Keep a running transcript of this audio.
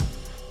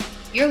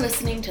You're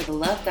listening to the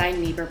Love Thy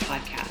Niebuhr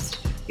podcast,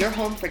 your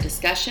home for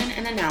discussion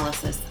and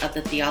analysis of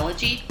the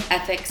theology,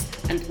 ethics,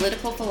 and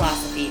political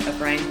philosophy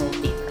of Reinhold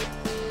Niebuhr.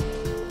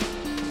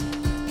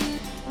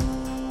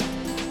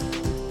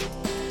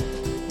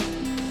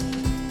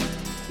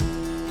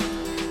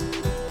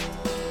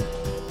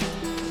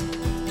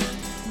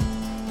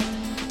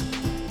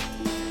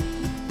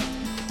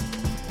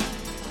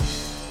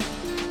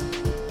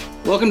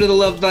 Welcome to the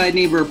Love Thy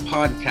Niebuhr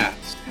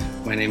podcast.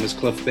 My name is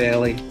Cliff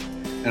Bailey,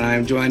 and I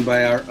am joined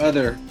by our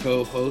other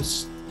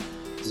co-hosts,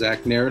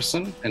 Zach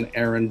Narrison and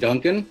Aaron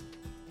Duncan.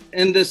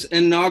 In this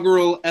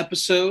inaugural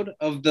episode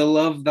of the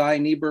Love Thy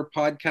Niebuhr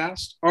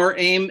podcast, our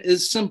aim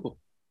is simple.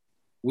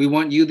 We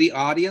want you, the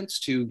audience,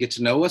 to get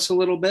to know us a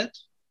little bit,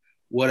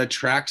 what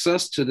attracts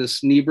us to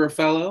this Niebuhr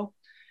fellow,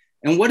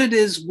 and what it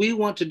is we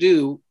want to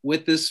do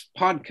with this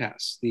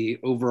podcast, the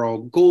overall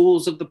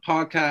goals of the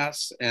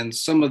podcast, and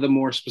some of the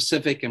more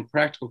specific and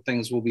practical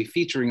things we'll be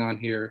featuring on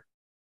here.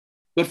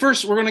 But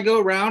first, we're going to go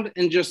around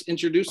and just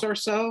introduce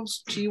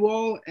ourselves to you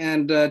all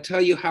and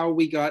tell you how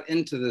we got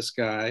into this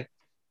guy,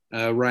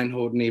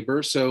 Reinhold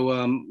Niebuhr.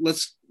 So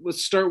let's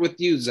start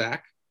with you,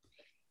 Zach.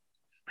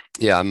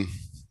 Yeah,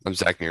 I'm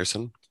Zach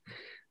Narrison,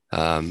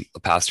 a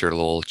pastor at a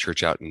little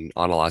church out in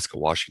Onalaska,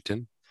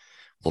 Washington,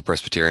 a little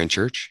Presbyterian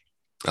church.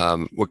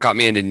 What got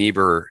me into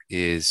Niebuhr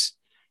is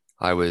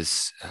I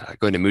was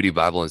going to Moody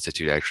Bible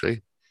Institute,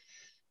 actually.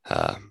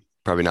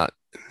 Probably not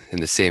in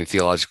the same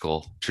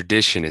theological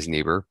tradition as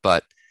Niebuhr,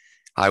 but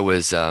I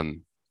was,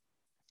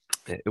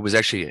 it was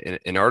actually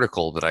an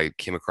article that I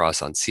came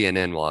across on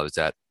CNN while I was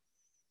at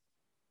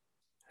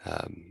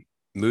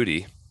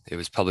Moody. It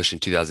was published in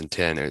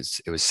 2010.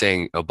 It was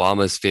saying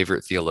Obama's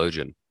favorite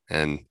theologian.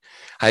 And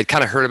I had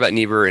kind of heard about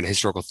Niebuhr in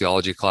historical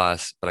theology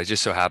class, but I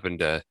just so happened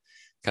to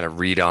kind of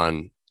read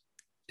on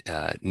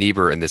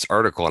Niebuhr in this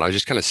article. And I was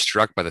just kind of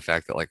struck by the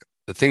fact that, like,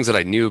 the things that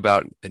I knew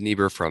about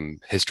Niebuhr from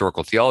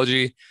historical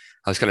theology,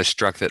 I was kind of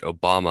struck that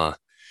Obama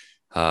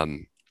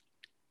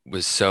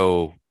was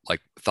so, like,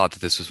 thought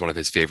that this was one of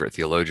his favorite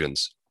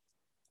theologians.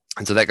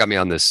 And so that got me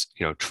on this,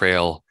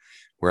 trail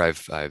where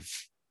I've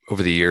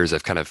over the years,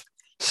 I've kind of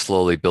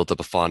slowly built up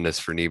a fondness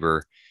for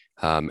Niebuhr.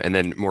 And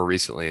then more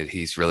recently,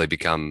 he's really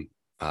become,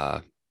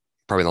 probably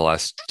in the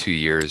last 2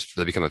 years,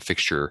 really become a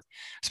fixture.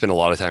 I spent a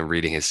lot of time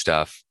reading his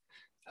stuff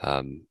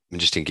and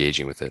just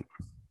engaging with it.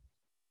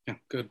 Yeah,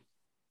 good.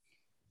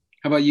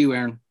 How about you,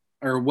 Aaron?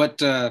 Or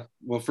what,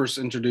 well, first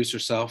introduce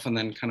yourself and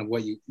then kind of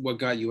what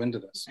got you into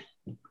this.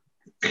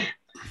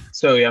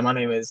 So yeah, my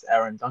name is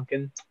Aaron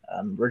Duncan.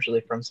 I'm originally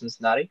from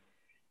Cincinnati.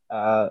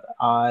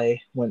 I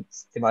went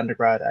to my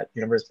undergrad at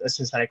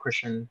Cincinnati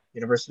Christian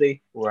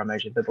University, where I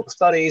majored in biblical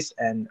studies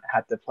and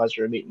had the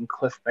pleasure of meeting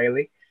Cliff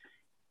Bailey,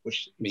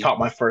 which taught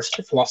my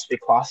first philosophy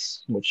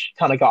class, which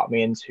kind of got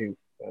me into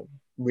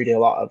reading a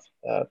lot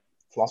of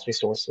philosophy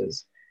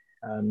sources,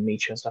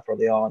 Nietzsche and stuff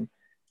early on.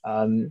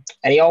 And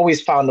he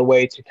always found a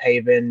way to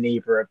cave in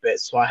Niebuhr a bit.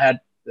 So I had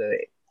the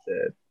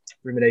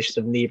ruminations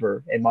of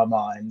Niebuhr in my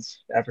mind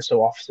ever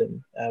so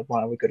often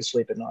when I would go to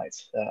sleep at night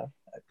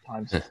at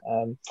times.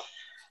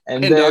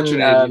 And then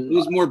it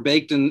was more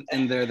baked in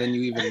there than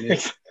you even knew.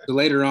 So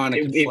later on,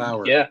 it could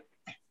flower. Yeah.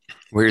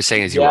 What you're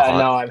saying is you were haunted.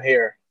 No, I'm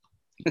here.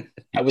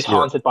 I was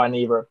haunted by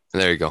Niebuhr.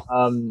 There you go.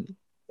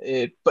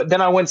 But then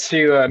I went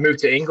to move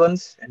to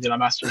England and did my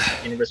master's at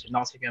the University of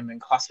Nottingham in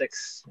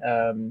classics,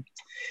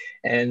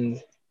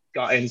 and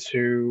got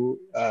into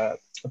a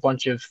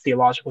bunch of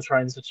theological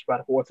trends such as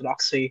radical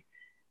orthodoxy,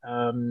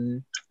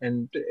 and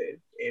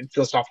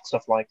philosophical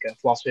stuff like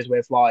philosophy as a way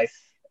of life,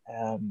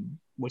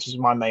 which is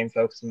my main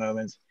focus at the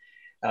moment.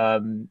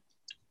 And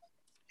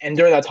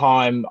during that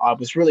time, I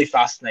was really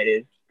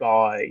fascinated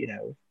by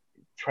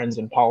trends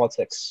in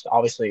politics.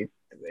 Obviously,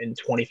 in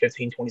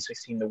 2015,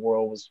 2016, the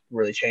world was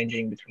really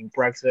changing between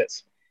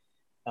Brexit,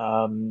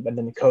 and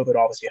then COVID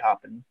obviously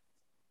happened.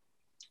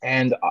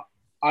 And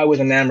I was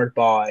enamored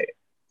by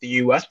the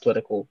US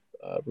political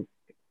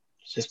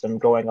system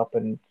going up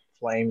in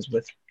flames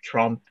with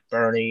Trump,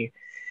 Bernie,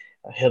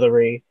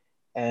 Hillary.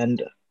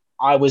 And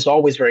I was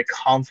always very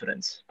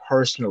confident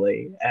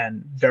personally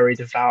and very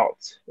devout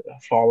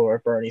follower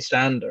of Bernie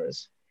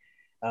Sanders.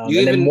 You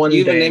even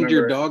named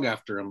your dog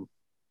after him.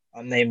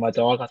 I named my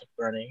dog after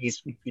Bernie.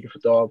 He's a beautiful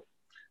dog.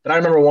 But I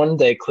remember one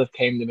day Cliff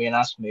came to me and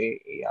asked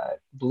me, I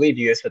believe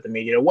you said to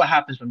me, what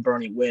happens when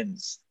Bernie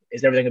wins?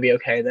 Is everything going to be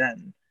okay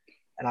then?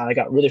 And I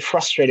got really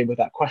frustrated with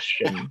that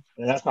question.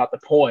 And that's not the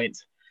point.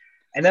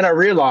 And then I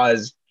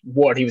realized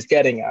what he was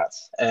getting at.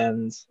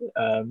 And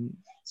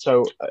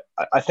so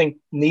I think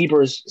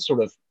Niebuhr's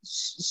sort of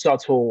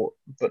subtle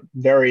but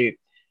very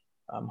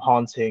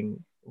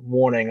haunting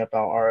warning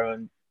about our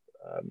own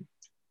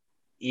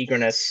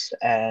eagerness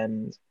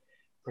and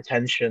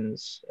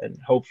pretensions and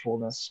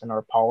hopefulness in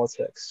our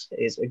politics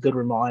is a good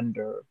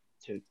reminder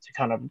to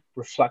kind of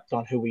reflect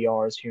on who we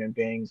are as human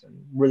beings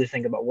and really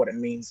think about what it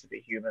means to be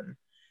human.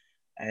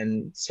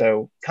 And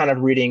so kind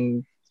of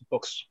reading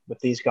books with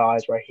these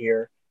guys right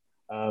here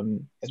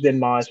has been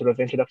my sort of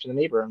introduction to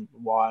Niebuhr and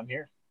why I'm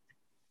here.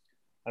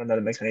 I don't know if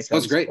that makes any sense. That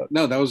was great.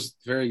 No, that was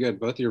very good.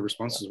 Both of your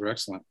responses were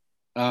excellent.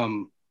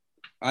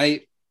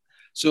 I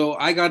So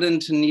I got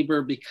into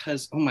Niebuhr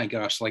because, oh my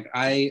gosh, like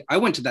I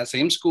went to that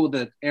same school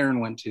that Aaron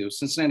went to,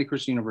 Cincinnati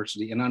Christian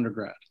University, in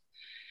undergrad.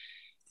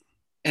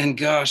 And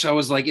gosh, I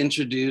was like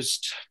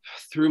introduced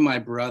through my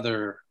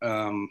brother,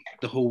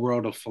 the whole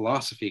world of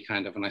philosophy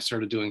kind of. And I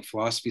started doing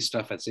philosophy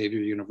stuff at Xavier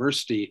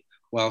University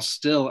while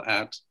still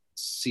at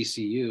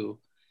CCU.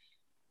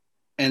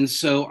 And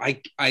so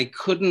I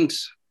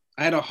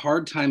had a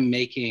hard time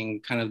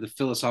making kind of the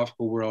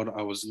philosophical world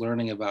I was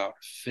learning about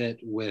fit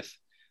with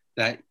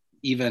that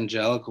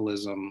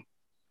evangelicalism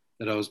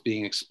that I was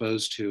being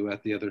exposed to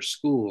at the other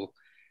school.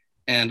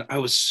 And I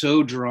was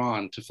so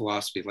drawn to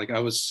philosophy. Like I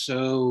was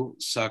so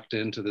sucked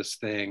into this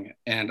thing,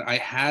 and I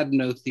had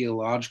no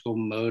theological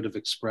mode of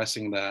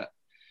expressing that.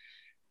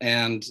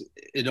 And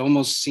it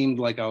almost seemed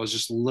like I was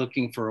just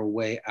looking for a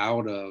way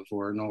out of,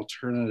 or an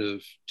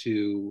alternative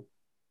to,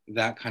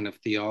 that kind of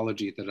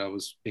theology that I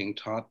was being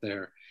taught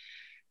there.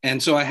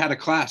 And so I had a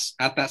class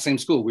at that same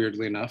school,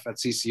 weirdly enough, at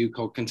CCU,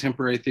 called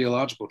Contemporary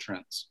Theological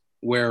Trends,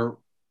 where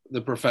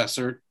the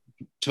professor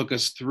took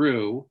us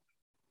through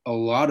a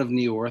lot of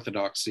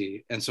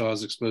neo-orthodoxy. And so I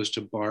was exposed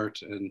to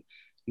Barth and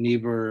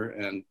Niebuhr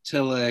and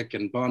Tillich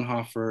and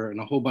Bonhoeffer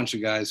and a whole bunch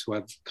of guys who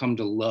I've come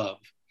to love.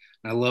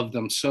 And I love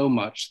them so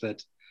much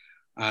that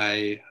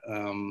I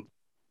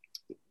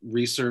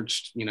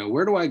researched,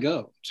 where do I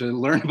go to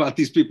learn about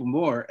these people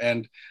more?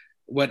 And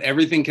what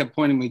everything kept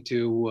pointing me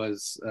to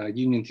was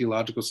Union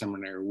Theological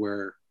Seminary,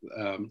 where,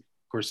 of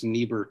course,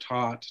 Niebuhr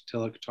taught,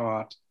 Tillich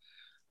taught,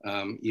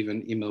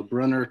 even Emil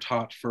Brunner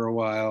taught for a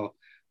while,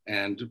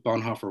 and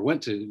Bonhoeffer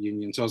went to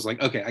Union. So I was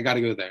like, okay, I got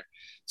to go there.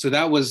 So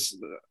that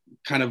was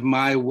kind of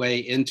my way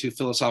into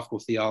philosophical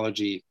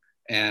theology.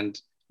 And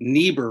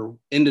Niebuhr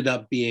ended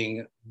up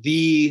being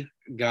the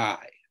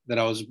guy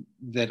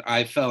that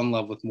I fell in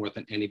love with more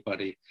than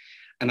anybody.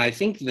 And I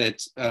think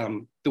that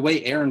the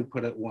way Aaron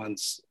put it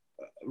once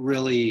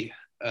really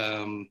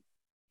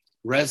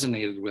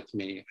resonated with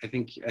me. I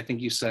think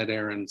you said,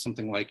 Aaron,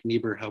 something like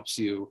Niebuhr helps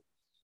you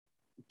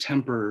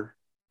temper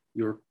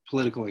your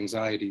political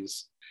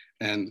anxieties.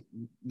 And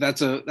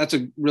that's a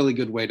really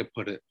good way to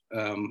put it.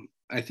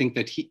 I think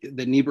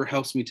that Niebuhr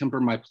helps me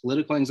temper my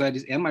political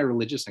anxieties and my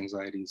religious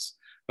anxieties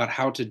about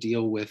how to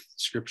deal with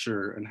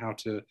scripture and how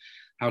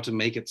to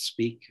make it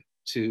speak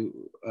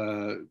to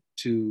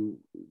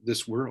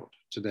this world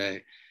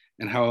today,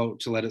 and how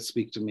to let it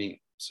speak to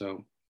me.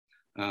 So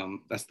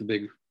that's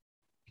the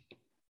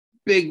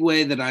big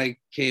way that I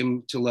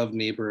came to love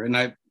Niebuhr. And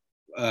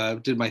I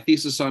did my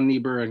thesis on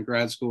Niebuhr in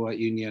grad school at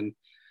Union.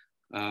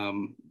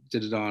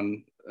 Did it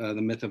on the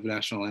myth of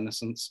national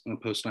innocence in a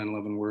post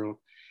 9/11 world.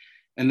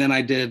 And then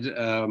I did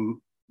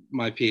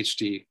my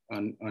PhD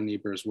on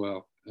Niebuhr as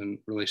well in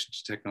relation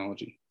to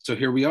technology. So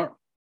here we are.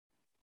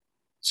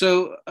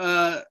 So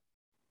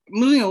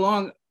moving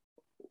along,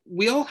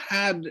 we all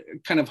had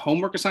kind of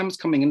homework assignments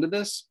coming into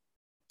this.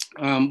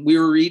 We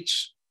were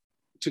each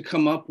to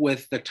come up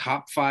with the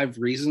top 5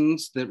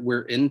 reasons that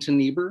we're into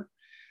Niebuhr.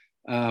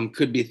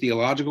 Could be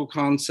theological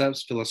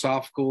concepts,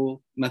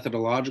 philosophical,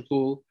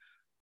 methodological,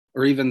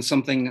 or even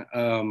something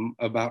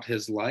about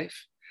his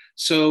life.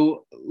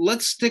 So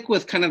let's stick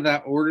with kind of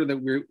that order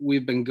that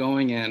we've been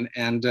going in,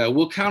 and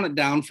we'll count it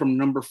down from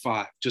number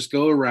 5. Just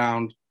go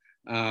around.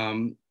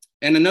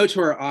 And a note to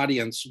our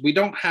audience, we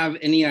don't have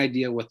any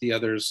idea what the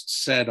others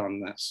said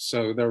on this.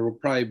 So there will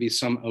probably be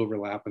some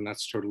overlap, and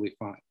that's totally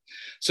fine.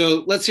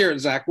 So let's hear it,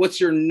 Zach. What's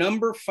your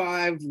number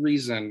 5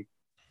 reason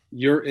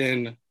you're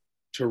in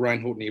to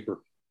Reinhold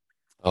Niebuhr?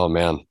 Oh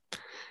man,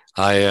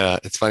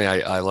 it's funny.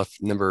 I left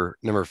number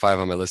 5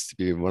 on my list to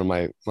be one of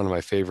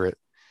my favorite.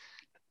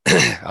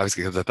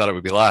 Obviously, because I thought it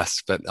would be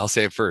last, but I'll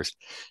say it first.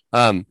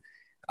 I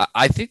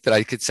think that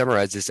I could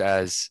summarize this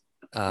as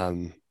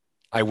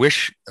I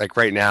wish, like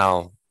right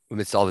now,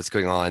 amidst all that's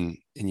going on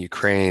in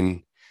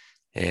Ukraine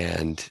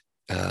and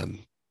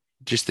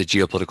just the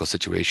geopolitical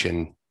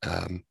situation,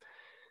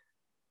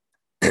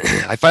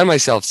 I find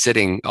myself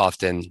sitting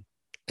often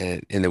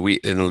in the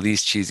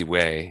least cheesy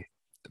way,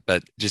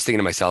 but just thinking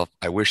to myself,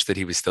 I wish that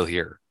he was still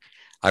here.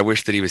 I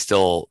wish that he was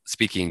still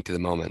speaking to the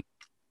moment.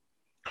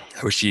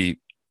 I wish he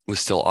was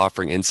still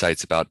offering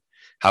insights about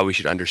how we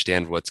should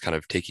understand what's kind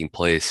of taking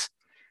place.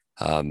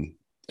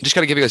 Just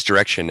kind of giving us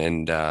direction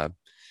and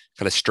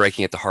kind of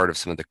striking at the heart of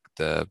some of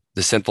the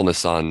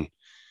sinfulness on,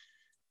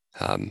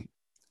 I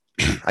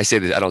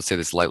don't say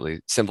this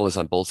lightly, sinfulness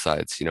on both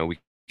sides. We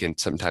can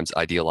sometimes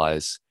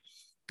idealize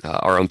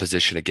our own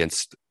position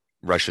against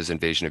Russia's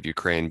invasion of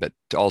Ukraine, but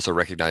to also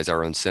recognize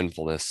our own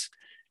sinfulness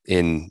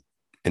in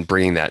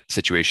bringing that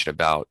situation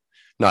about.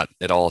 Not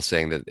at all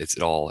saying that it's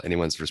at all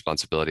anyone's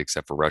responsibility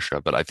except for Russia,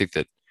 but I think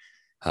that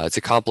it's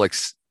a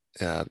complex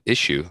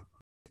issue,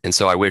 and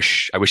so I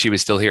wish he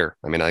was still here.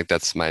 I mean, I think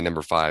that's my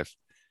number 5.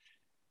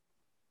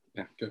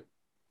 Yeah, good.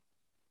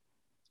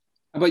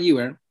 How about you,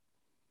 Aaron?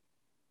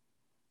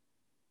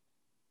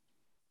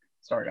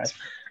 Sorry, guys.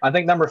 I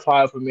think number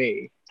 5 for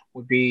me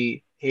would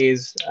be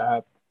his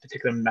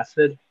particular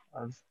method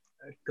of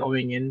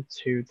going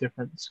into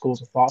different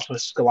schools of thought, so a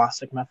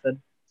scholastic method.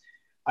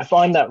 I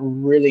find that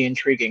really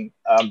intriguing.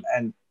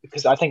 And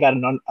because I think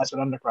as an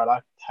undergrad,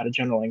 I had a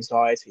general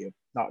anxiety of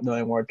not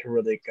knowing where to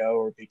really go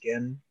or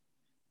begin.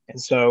 And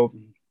so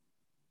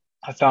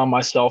I found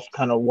myself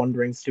kind of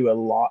wandering through a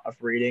lot of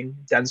reading,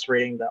 dense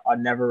reading that I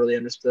never really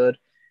understood,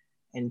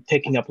 and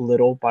picking up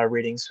little by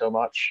reading so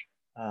much.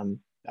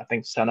 I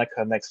think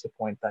Seneca makes the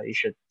point that you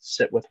should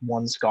sit with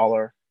one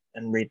scholar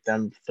and read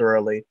them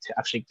thoroughly to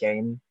actually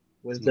gain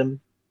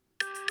wisdom.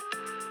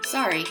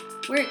 Sorry,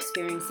 we're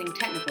experiencing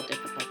technical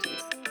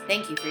difficulties.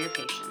 Thank you for your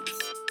patience.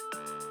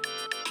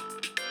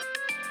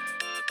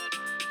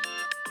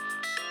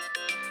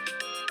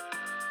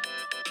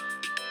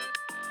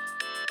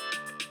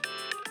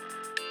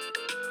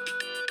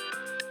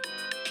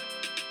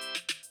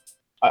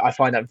 I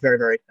find that very,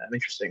 very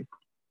interesting.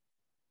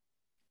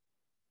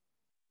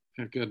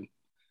 Good.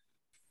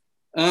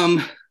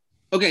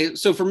 Okay,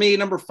 so for me,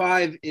 number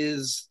 5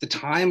 is the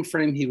time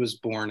frame he was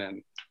born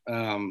in.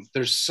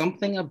 There's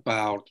something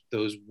about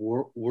those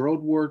World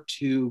War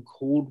II,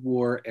 Cold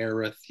War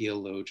era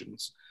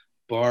theologians,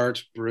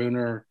 Barth,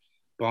 Brunner,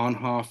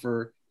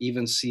 Bonhoeffer,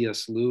 even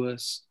C.S.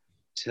 Lewis,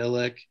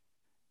 Tillich.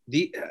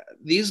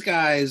 These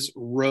guys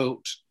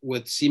wrote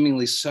with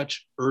seemingly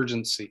such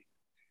urgency.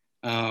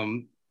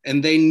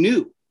 And they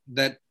knew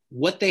that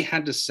what they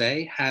had to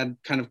say had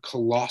kind of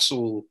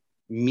colossal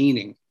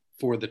meaning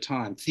for the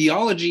time.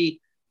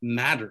 Theology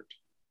mattered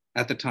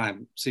at the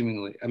time,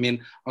 seemingly. I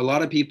mean, a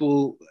lot of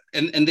people,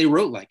 and they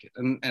wrote like it.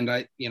 And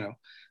I,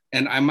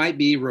 and I might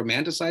be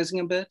romanticizing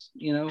a bit,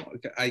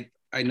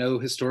 I know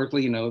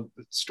historically,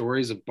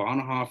 stories of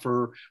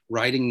Bonhoeffer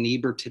writing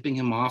Niebuhr, tipping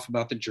him off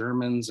about the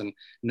Germans and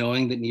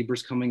knowing that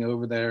Niebuhr's coming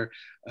over there,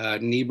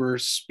 Niebuhr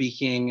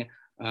speaking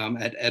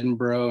at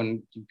Edinburgh,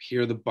 and you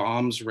hear the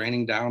bombs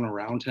raining down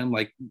around him.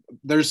 Like,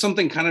 there's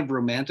something kind of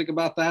romantic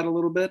about that a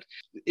little bit.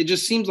 It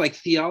just seems like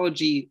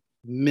theology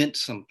meant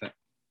something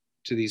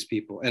to these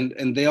people,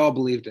 and they all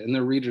believed it, and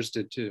their readers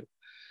did too.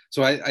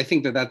 So I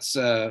think that's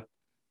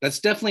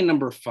definitely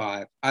number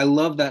 5. I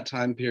love that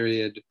time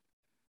period.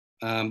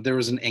 There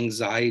was an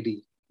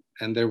anxiety,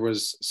 and there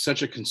was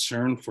such a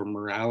concern for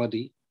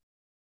morality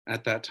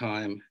at that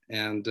time,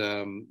 and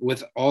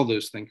with all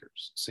those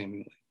thinkers,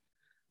 seemingly.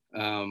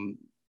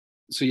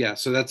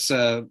 So that's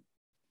the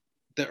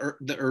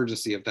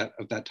urgency of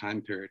that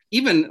time period.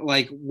 Even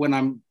like when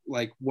I'm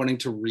like wanting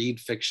to read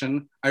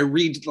fiction, I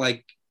read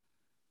like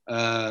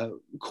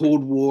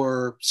Cold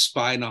War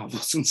spy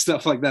novels and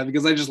stuff like that,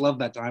 because I just love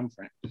that time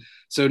frame.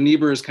 So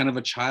Niebuhr is kind of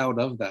a child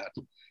of that,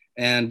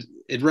 and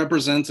it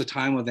represents a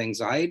time of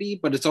anxiety,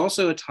 but it's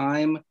also a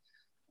time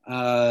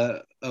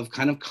of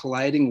kind of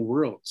colliding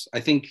worlds.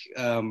 I think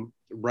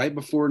right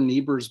before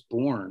Niebuhr's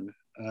born,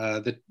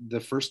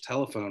 the first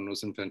telephone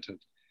was invented.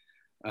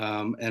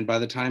 And by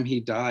the time he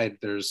died,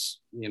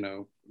 there's,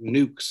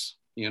 nukes,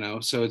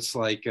 so it's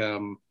like,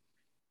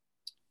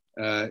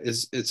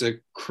 it's a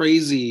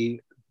crazy,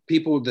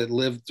 people that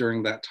lived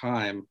during that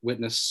time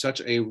witnessed such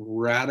a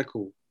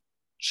radical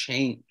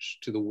change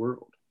to the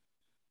world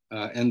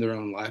in their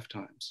own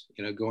lifetimes,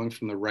 going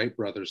from the Wright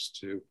brothers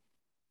to,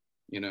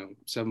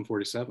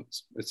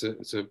 747s.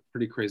 It's a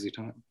pretty crazy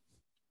time.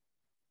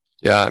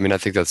 Yeah, I mean, I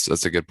think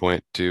that's a good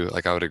point too.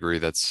 Like, I would agree.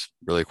 That's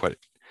really quite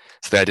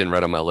something I didn't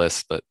write on my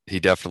list, but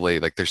he definitely,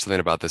 like, there's something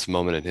about this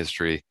moment in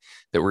history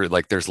that we're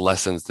like, there's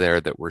lessons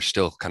there that we're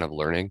still kind of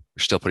learning.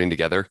 We're still putting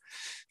together.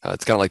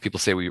 It's kind of like people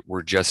say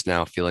we're just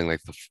now feeling like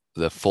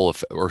the full,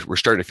 or we're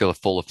starting to feel the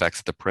full effects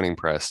of the printing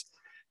press.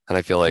 And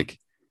I feel like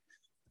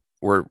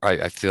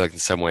I feel like in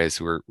some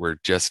ways we're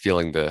just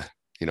feeling the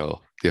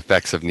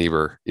effects of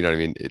Niebuhr. You know what I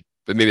mean?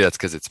 But maybe that's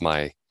because it's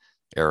my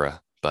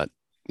era. But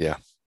yeah.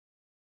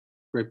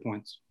 Great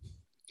points.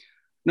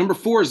 Number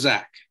 4,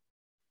 Zach.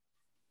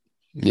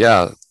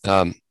 Yeah.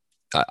 I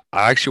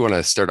actually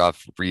want to start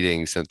off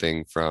reading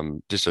something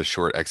from just a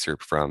short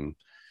excerpt from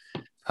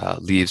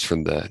Leaves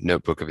from the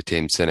Notebook of a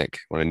Tame Cynic,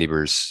 one of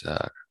Niebuhr's,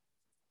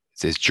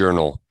 his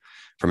journal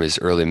from his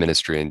early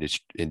ministry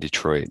in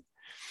Detroit.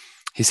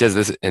 He says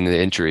this in the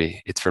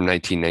entry. It's from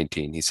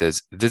 1919. He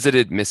says,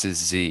 "Visited Mrs.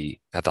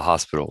 Z at the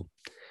hospital.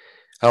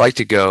 I like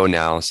to go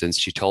now since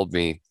she told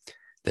me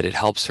that it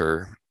helps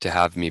her to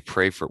have me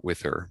pray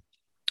with her.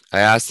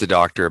 I asked the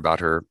doctor about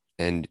her,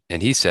 and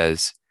he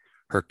says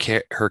her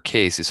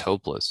case is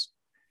hopeless.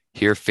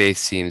 Here faith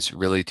seems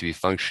really to be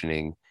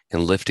functioning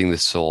in lifting the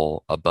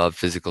soul above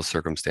physical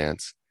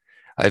circumstance.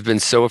 I've been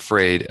so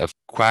afraid of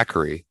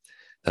quackery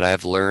that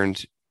I've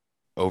leaned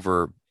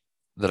over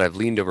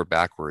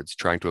backwards,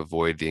 trying to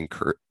avoid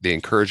the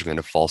encouragement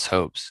of false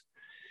hopes.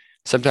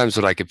 Sometimes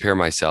when I compare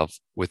myself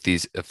with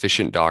these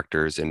efficient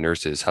doctors and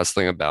nurses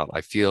hustling about,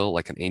 I feel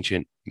like an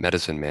ancient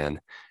medicine man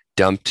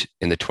dumped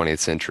in the 20th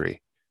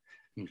century."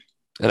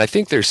 And I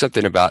think there's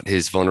something about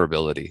his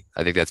vulnerability.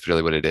 I think that's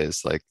really what it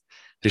is. Like,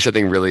 there's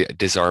something really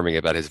disarming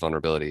about his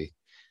vulnerability.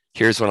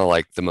 Here's one of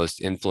like the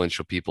most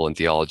influential people in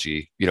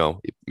theology,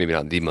 maybe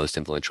not the most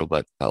influential,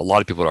 but a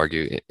lot of people would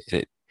argue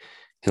in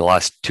the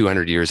last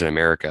 200 years in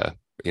America,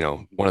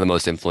 one of the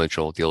most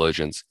influential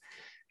theologians.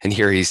 And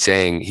here he's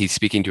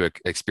speaking to an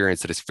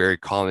experience that is very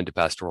common to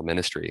pastoral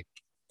ministry.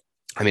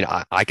 I mean,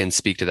 I can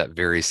speak to that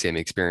very same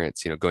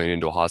experience, going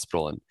into a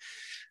hospital and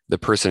the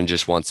person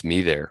just wants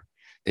me there.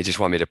 They just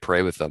want me to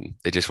pray with them.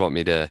 They just want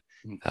me to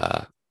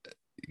uh,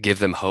 give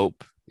them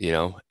hope,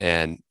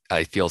 and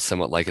I feel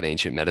somewhat like an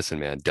ancient medicine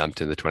man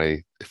dumped in the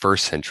 21st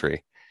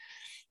century.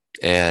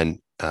 And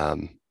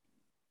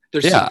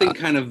there's yeah, something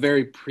kind of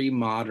very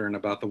pre-modern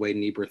about the way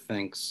Niebuhr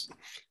thinks.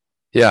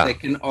 yeah. That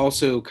can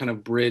also kind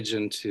of bridge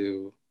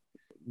into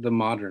the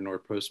modern or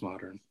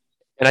postmodern.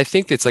 And I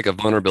think it's like a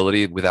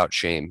vulnerability without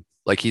shame.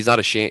 Like he's not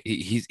ashamed.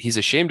 He's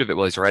ashamed of it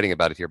while he's writing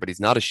about it here, but he's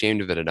not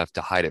ashamed of it enough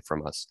to hide it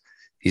from us.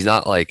 He's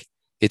not like,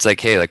 it's like,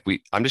 hey, like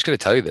I'm just going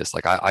to tell you this.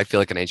 Like I feel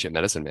like an ancient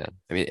medicine man.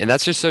 I mean, and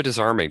that's just so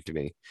disarming to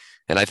me.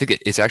 And I think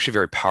it's actually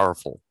very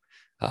powerful.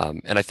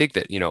 And I think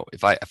that,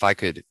 if I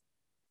could,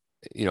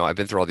 I've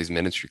been through all these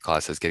ministry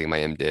classes, getting my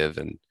MDiv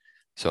and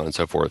so on and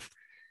so forth.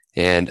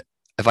 And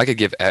if I could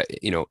give,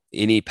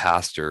 any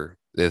pastor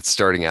that's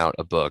starting out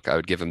a book, I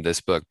would give him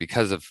this book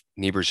because of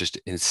Niebuhr's just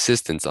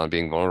insistence on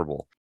being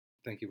vulnerable.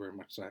 Thank you very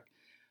much, Zach.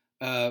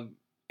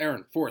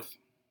 Aaron, fourth.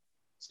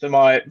 So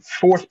my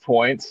fourth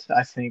point,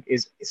 I think,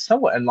 is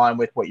somewhat in line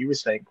with what you were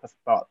saying, Cliff,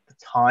 about the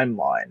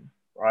timeline,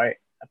 right?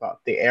 About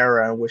the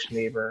era in which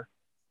Niebuhr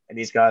and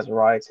these guys are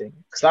writing.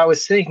 Because I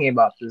was thinking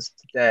about this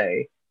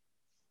today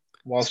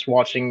whilst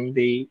watching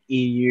the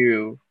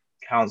EU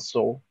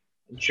Council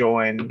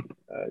join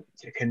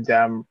to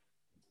condemn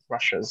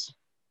Russia's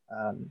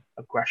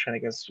aggression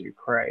against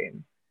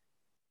Ukraine.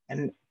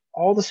 And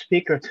all the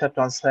speaker kept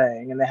on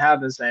saying, and they have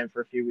been saying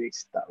for a few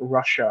weeks, that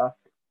Russia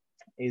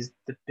is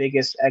the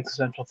biggest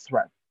existential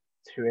threat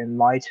to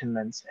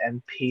enlightenment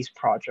and peace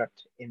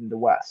project in the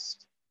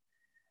West.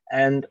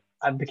 And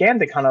I began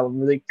to kind of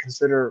really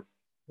consider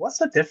what's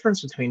the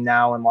difference between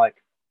now and like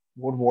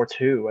World War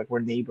II, like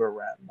where Niebuhr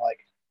ran.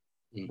 Like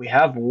we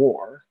have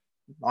war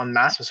on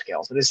massive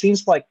scales, and it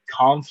seems like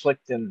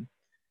conflict and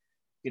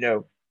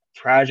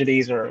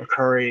tragedies are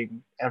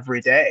occurring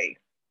every day,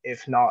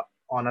 if not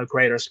on a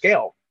greater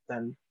scale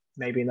than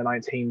maybe in the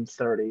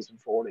 1930s and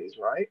 40s,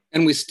 right?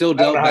 And we still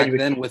dealt back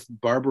then with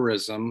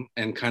barbarism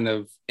and kind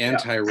of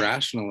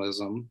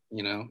anti-rationalism,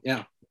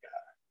 Yeah.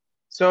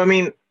 So, I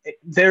mean,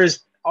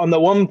 there's, on the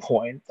one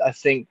point, I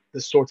think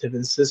the sort of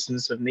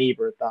insistence of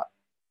Niebuhr that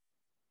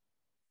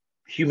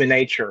human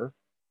nature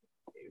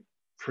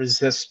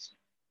persists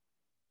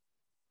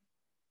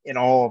in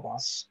all of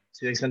us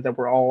to the extent that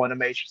we're all in a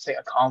major state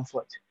of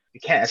conflict. You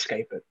can't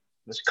escape it.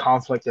 There's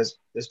conflict, there's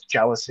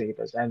jealousy,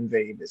 there's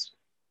envy,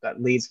 that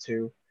leads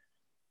to,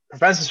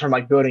 prevents us from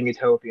like building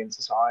utopian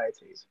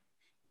societies.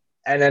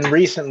 And then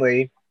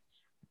recently,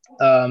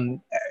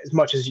 as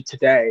much as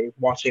today,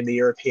 watching the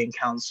European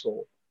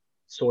Council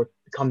sort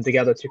of come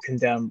together to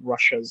condemn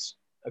Russia's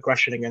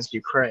aggression against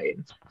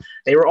Ukraine,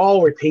 they were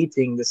all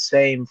repeating the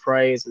same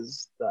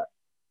phrases that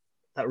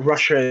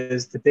Russia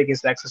is the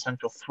biggest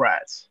existential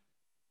threat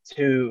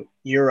to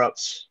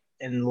Europe's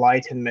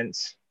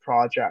enlightenment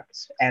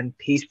project and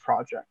peace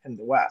project in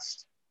the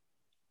West.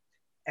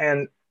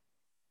 And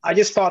I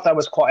just thought that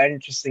was quite an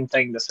interesting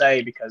thing to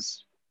say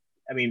because,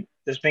 I mean,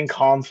 there's been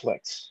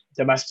conflicts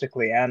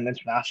domestically and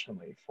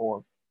internationally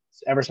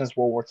ever since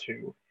World War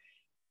II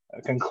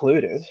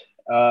concluded.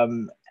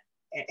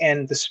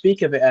 And to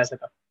speak of it as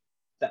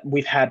that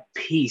we've had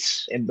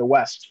peace in the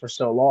West for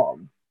so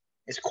long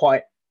is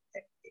quite,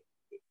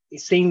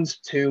 it seems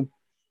to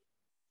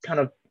kind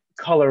of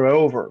color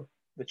over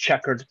the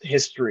checkered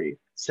history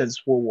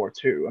since World War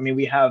II. I mean,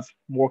 we have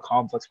more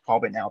conflicts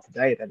probably now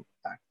today than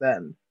back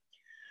then.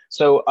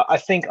 So I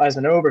think as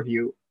an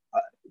overview,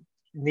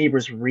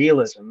 Niebuhr's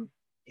realism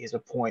is a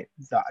point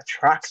that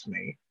attracts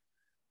me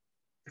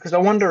because I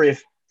wonder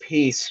if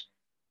peace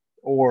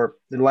or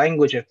the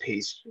language of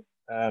peace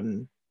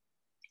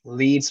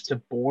leads to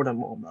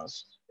boredom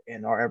almost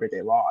in our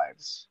everyday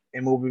lives.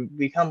 And we'll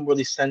become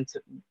really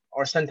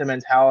our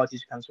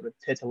sentimentalities become sort of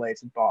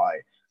titillated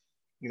by,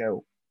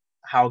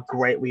 how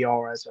great we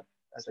are as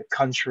a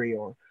country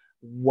or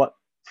what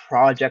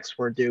projects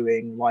we're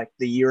doing, like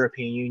the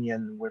European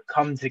Union. We've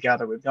come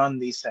together, we've done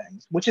these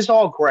things, which is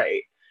all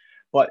great.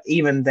 But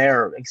even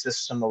there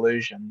exists some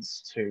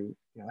illusions to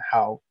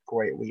how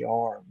great we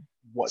are and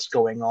what's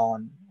going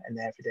on in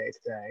the everyday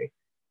today.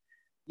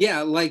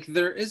 Yeah, like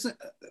there isn't.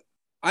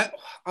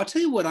 I'll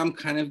tell you what I'm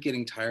kind of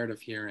getting tired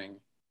of hearing,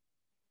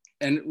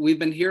 and we've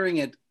been hearing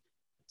it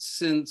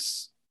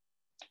since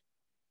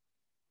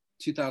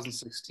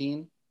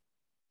 2016.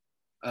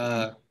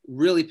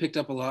 Really picked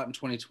up a lot in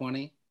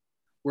 2020,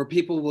 where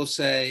people will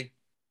say,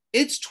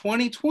 "It's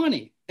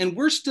 2020, and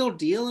we're still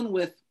dealing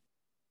with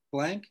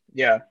blank."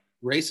 Yeah.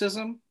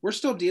 Racism. We're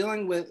still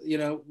dealing with,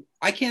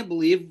 I can't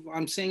believe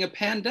I'm seeing a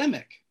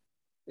pandemic.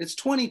 It's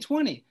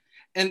 2020.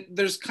 And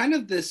there's kind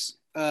of this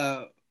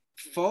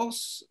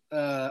false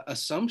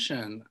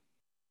assumption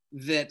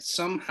that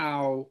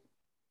somehow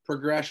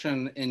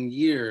progression in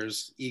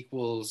years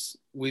equals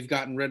we've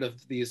gotten rid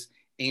of these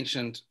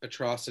ancient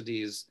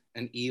atrocities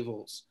and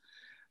evils.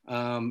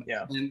 And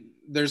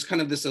there's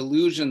kind of this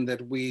illusion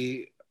that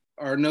we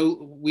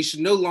should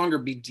no longer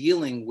be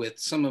dealing with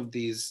some of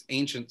these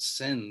ancient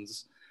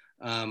sins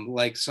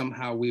like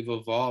somehow we've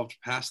evolved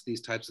past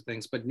these types of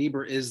things. But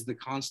Niebuhr is the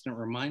constant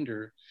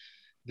reminder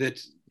that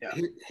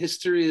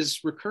history is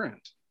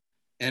recurrent,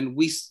 and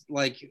we,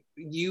 like,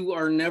 you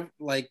are never,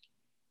 like,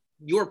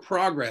 your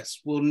progress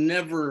will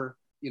never,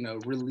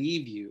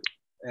 relieve you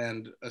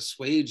and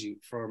assuage you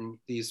from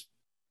these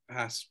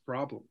past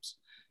problems.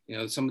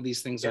 Some of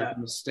these things are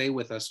going to stay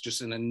with us,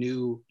 just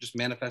just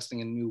manifesting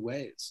in new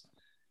ways,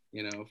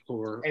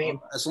 for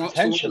as long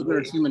as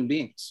we're human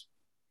beings.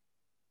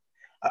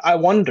 I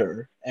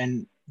wonder,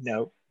 and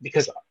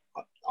because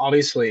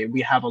obviously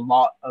we have a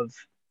lot of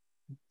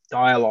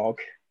dialogue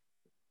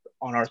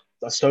on our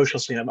social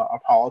scene about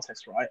our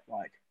politics, right?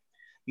 Like,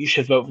 you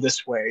should vote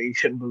this way, you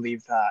shouldn't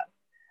believe that.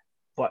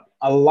 But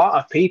a lot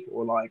of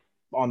people, like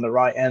on the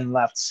right and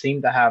left,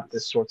 seem to have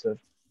this sort of,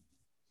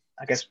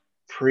 I guess,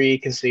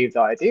 preconceived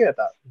idea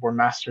that we're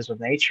masters of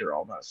nature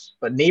almost.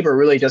 But Niebuhr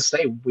really does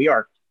say we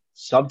are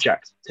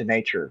subject to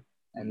nature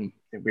and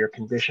that we are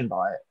conditioned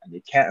by it, and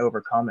you can't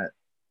overcome it.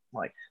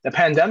 Like, the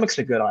pandemic's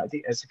a good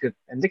idea, it's a good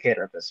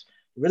indicator of this.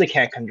 You really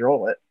can't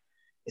control it.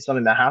 It's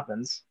something that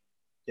happens,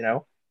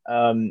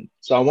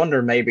 so I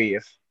wonder, maybe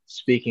if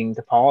speaking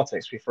to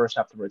politics, we first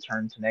have to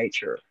return to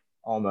nature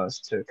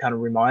almost to kind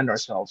of remind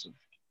ourselves of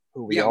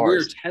who we are.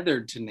 We're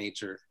tethered to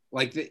nature.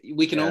 Like,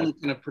 we can only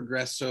kind of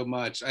progress so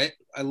much. I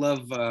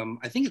love,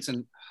 I think it's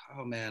in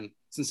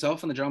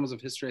Self and the Dramas of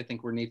History, I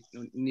think, where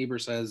Niebuhr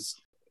says,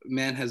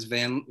 man has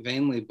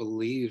vainly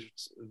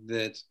believed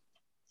that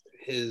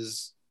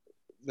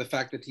the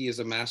fact that he is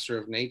a master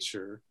of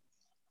nature,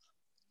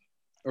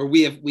 or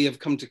we have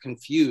come to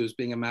confuse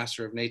being a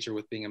master of nature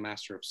with being a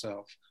master of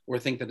self, or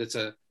think that it's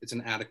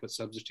an adequate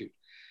substitute.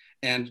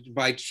 And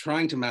by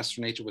trying to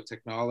master nature with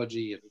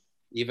technology and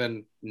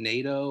even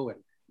NATO and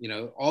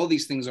all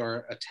these things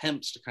are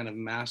attempts to kind of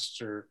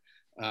master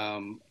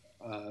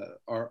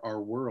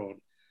our world,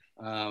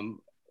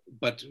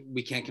 but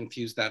we can't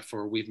confuse that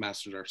for we've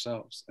mastered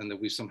ourselves, and that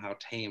we've somehow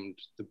tamed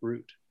the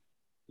brute,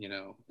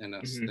 in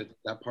us.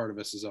 That part of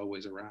us is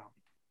always around.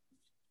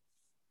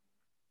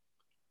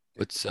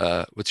 What's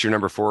your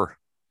number 4?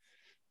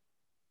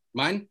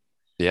 Mine?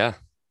 Yeah.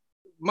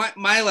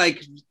 My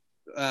like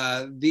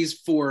these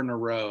 4 in a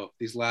row,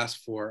 these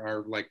last 4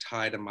 are like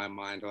tied in my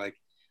mind. Like,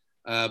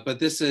 but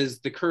this is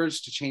the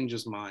courage to change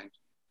his mind.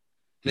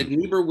 That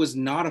Niebuhr was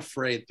not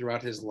afraid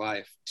throughout his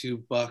life to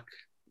buck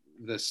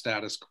the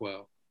status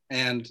quo.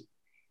 And,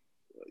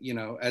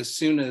 as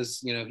soon as,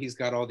 he's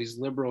got all these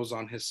liberals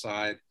on his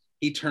side,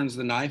 he turns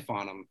the knife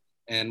on them,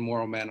 and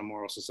Moral Man and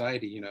Moral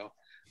Society,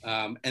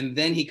 and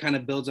then he kind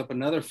of builds up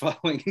another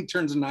following and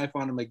turns a knife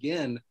on him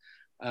again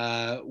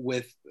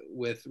with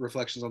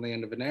Reflections on the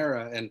End of an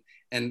Era.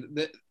 And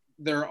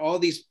there are all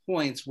these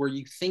points where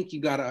you think you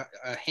got a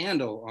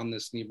handle on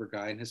this Niebuhr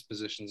guy and his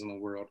positions in the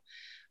world,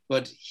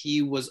 but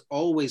he was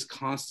always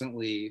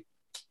constantly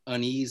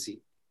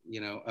uneasy,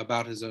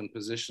 about his own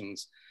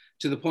positions,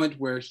 to the point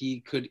where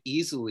he could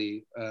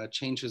easily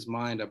change his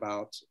mind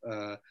about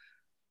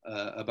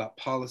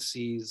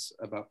policies,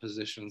 about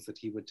positions that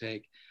he would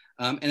take.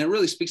 And it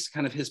really speaks to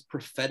kind of his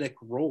prophetic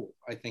role,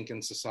 I think,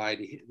 in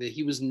society, that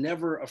he was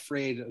never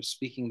afraid of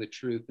speaking the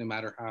truth, no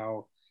matter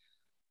how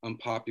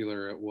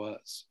unpopular it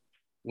was.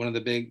 One of the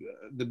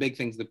big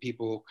things that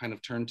people kind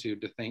of turn to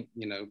think,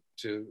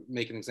 to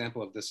make an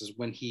example of this, is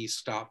when he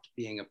stopped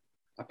being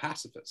a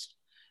pacifist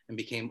and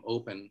became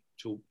open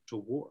to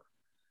war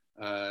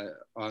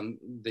on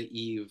the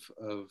eve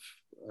of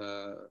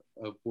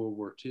World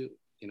War II.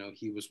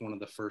 He was one of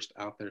the first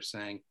out there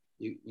saying,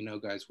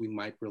 guys, we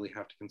might really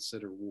have to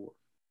consider war.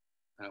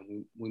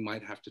 We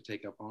might have to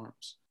take up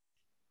arms.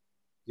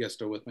 You guys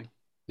still with me?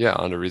 Yeah,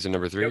 on to reason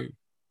number 3.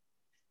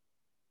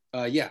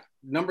 Yep.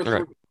 Number 3.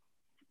 Right.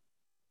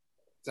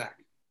 Zach.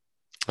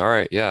 All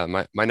right. Yeah,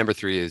 my number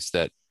 3 is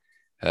that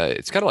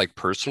it's kind of like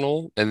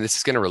personal, and this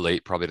is going to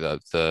relate probably to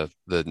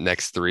the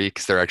next 3,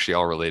 because they're actually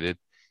all related.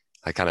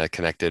 I kind of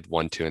connected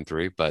 1, 2, and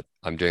 3, but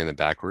I'm doing them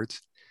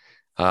backwards.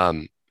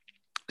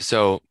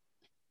 So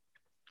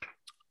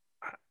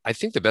I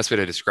think the best way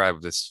to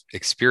describe this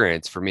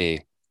experience for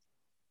me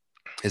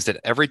is that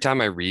every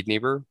time I read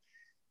Niebuhr,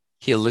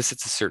 he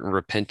elicits a certain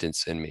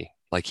repentance in me.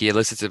 Like, he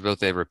elicits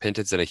both a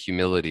repentance and a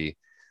humility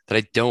that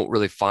I don't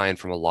really find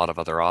from a lot of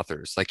other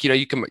authors. Like,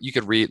 you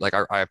could read, like,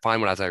 I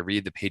find as I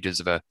read the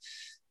pages of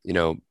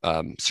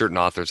certain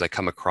authors, I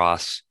come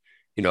across,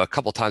 a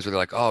couple times where they're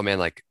like, oh man,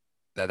 like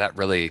that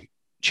really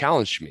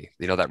challenged me.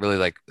 That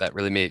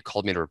really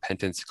called me to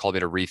repentance, called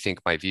me to rethink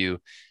my view.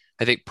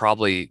 I think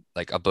probably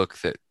like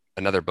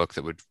another book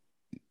that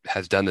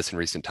has done this in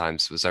recent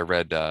times was, I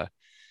read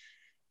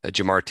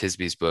Jamar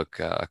Tisby's book,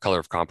 A Color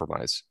of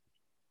Compromise.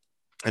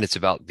 And it's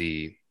about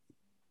the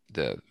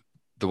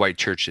white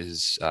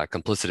church's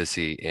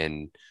complicity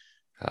in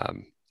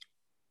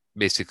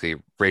basically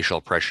racial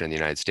oppression in the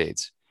United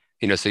States.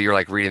 So you're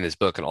like reading this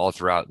book, and all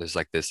throughout there's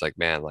like this, like,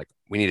 man, like,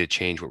 we need to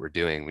change what we're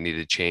doing. We need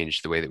to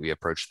change the way that we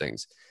approach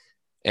things.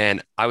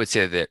 And I would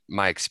say that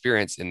my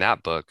experience in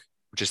that book,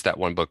 just that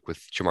one book with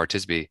Jamar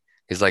Tisby,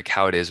 is like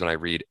how it is when I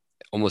read,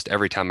 almost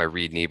every time I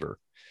read Niebuhr,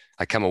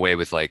 I come away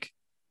with like,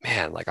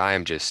 man, like, I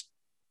am just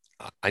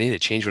I need to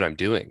change what I'm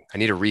doing. I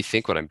need to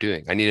rethink what I'm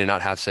doing. I need to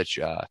not have such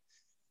a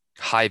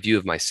high view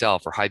of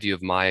myself or high view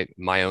of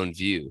my own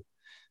view.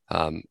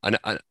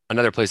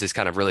 Another place this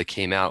kind of really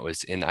came out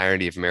was in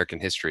Irony of American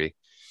History.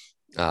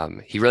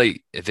 He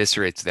really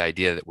eviscerates the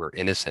idea that we're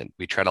innocent.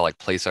 We try to like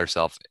place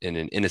ourselves in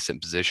an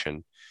innocent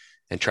position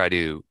and try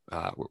to,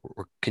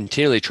 we're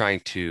continually trying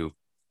to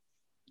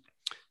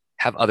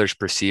have others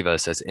perceive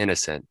us as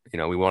innocent.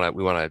 We want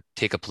to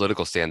take a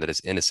political stand that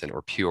is innocent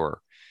or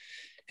pure.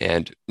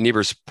 And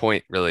Niebuhr's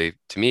point really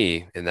to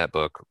me in that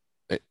book,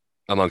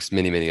 amongst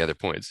many, many other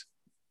points,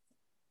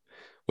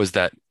 was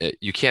that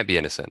you can't be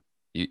innocent.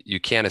 You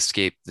can't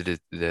escape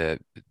the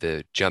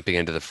jumping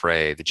into the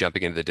fray, the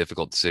jumping into the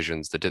difficult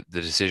decisions, the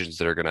decisions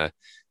that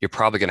you're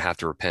probably gonna have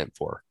to repent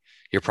for.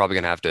 You're probably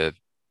gonna have to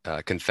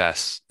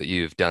confess that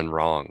you've done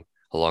wrong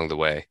along the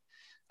way.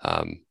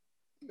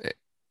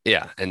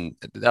 Yeah, and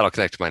that'll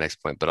connect to my next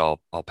point, but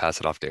I'll pass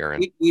it off to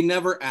Aaron. We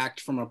never act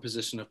from a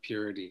position of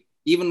purity,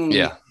 even when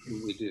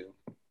we do.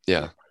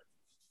 Yeah,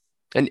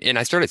 and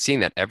I started seeing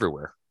that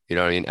everywhere. You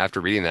know what I mean?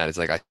 After reading that, it's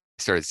like I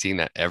started seeing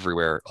that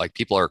everywhere. Like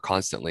people are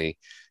constantly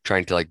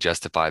trying to like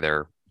justify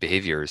their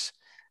behaviors.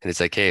 And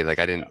it's like, hey, like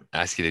I didn't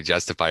ask you to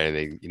justify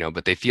anything,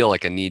 but they feel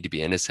like a need to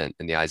be innocent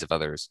in the eyes of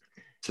others.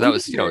 So that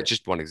was,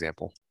 just one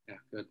example. Yeah,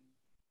 good.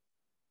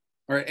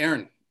 All right,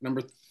 Aaron,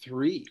 number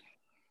 3.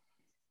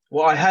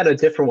 Well, I had a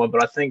different one,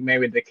 but I think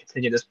maybe to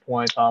continue this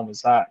point on with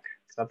Zach,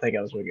 because I think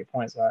that was a really good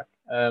point, Zach.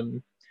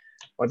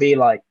 Would be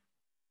like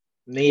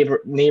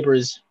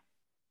Niebuhr's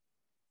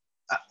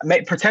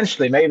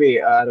potentially,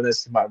 maybe I don't know,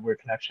 this is my weird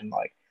connection.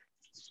 Like,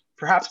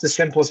 perhaps the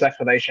simplest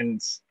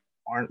explanations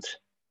aren't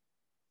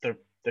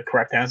the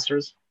correct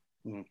answers,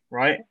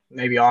 right?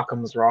 Maybe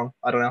Occam was wrong.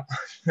 I don't know.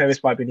 Maybe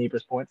this might be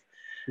Niebuhr's point.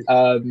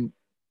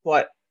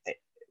 But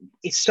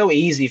it's so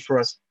easy for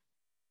us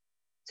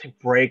to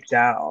break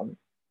down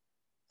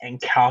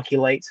and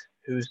calculate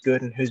who's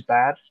good and who's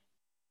bad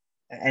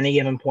at any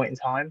given point in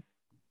time.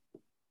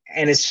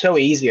 And it's so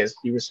easy, as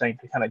you were saying,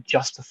 to kind of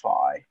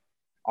justify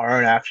our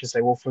own actions.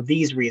 Say, well, for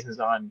these reasons,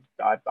 I'm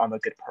a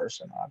good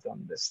person. I've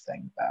done this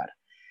thing bad.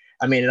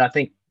 I mean, and I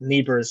think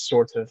Niebuhr's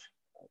sort of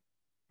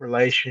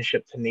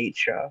relationship to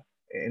Nietzsche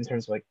in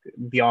terms of like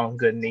beyond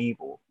good and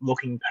evil,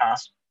 looking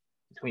past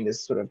between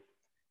this sort of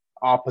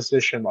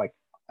opposition, like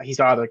he's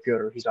either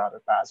good or he's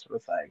either bad sort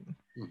of thing,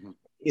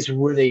 is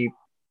really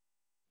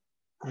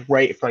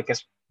great for, I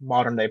guess,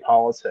 modern day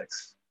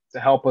politics to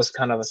help us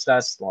kind of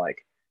assess,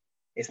 like,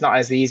 it's not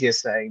as easy as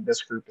saying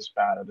this group is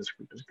bad or this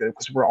group is good,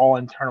 because we're all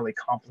internally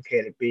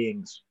complicated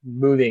beings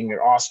moving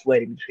or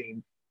oscillating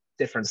between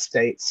different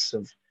states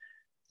of,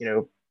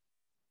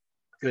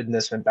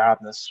 goodness and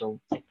badness, or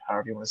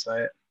however you want to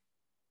say it.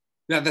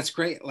 Yeah, that's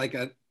great. Like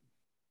and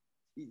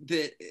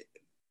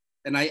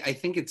I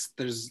think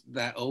there's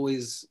that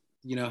always,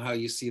 how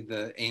you see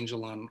the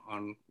angel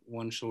on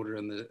one shoulder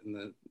and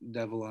the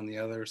devil on the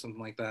other or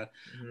something like that.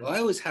 Well, I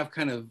always have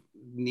kind of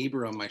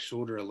Niebuhr on my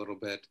shoulder a little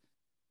bit.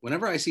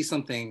 Whenever I see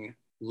something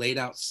laid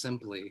out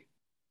simply,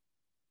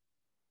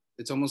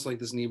 it's almost like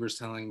this Niebuhr's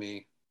telling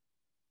me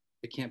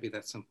it can't be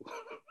that simple.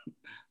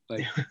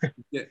 Like,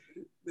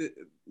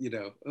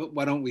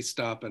 why don't we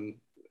stop and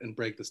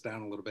break this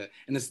down a little bit?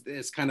 And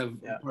it's kind of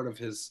part of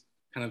his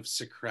kind of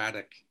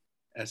Socratic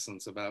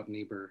essence about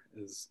Niebuhr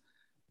is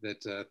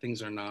that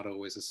things are not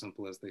always as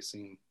simple as they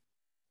seem.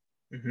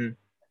 Good.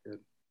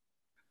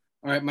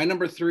 All right, my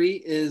number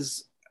 3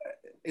 is,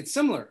 it's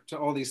similar to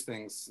all these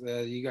things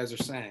you guys are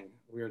saying,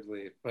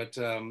 weirdly, but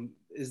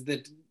is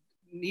that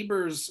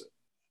Niebuhr's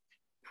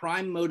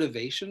prime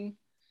motivation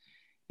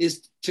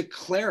is to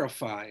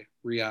clarify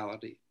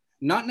reality,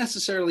 not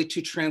necessarily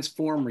to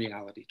transform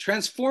reality.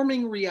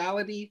 Transforming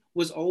reality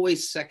was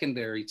always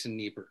secondary to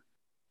Niebuhr.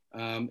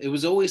 It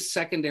was always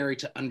secondary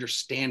to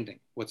understanding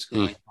what's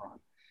going on.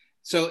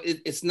 So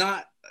it's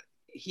not,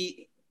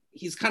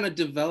 he's kind of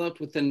developed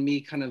within me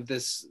kind of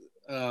this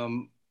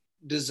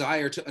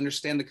desire to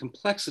understand the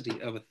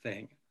complexity of a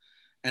thing,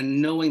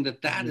 and knowing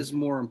that is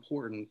more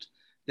important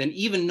than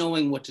even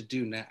knowing what to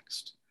do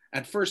next.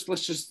 At first,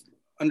 let's just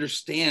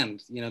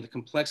understand, the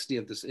complexity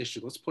of this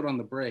issue. Let's put on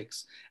the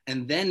brakes,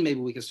 and then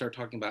maybe we can start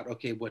talking about,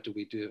 okay, what do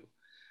we do?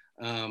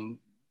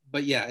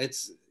 But yeah,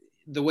 it's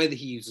the way that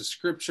he uses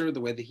scripture,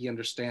 the way that he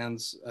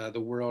understands the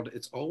world.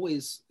 It's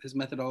always, his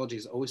methodology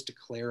is always to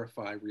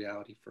clarify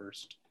reality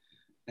first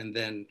and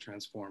then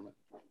transform it.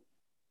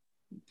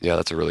 Yeah,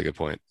 that's a really good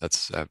point.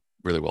 That's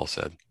really well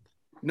said.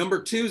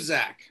 Number 2,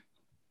 Zach.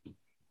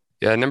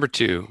 Yeah, number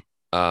 2,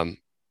 I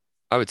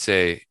would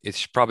say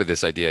it's probably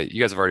this idea.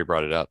 You guys have already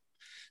brought it up.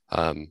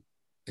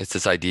 It's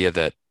this idea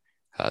that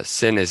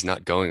sin is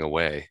not going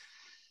away.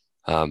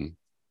 One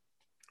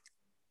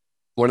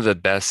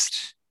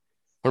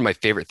of my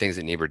favorite things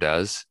that Niebuhr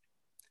does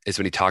is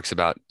when he talks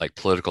about like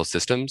political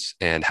systems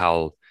and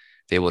how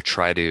they will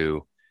try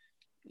to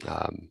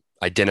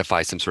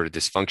identify some sort of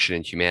dysfunction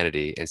in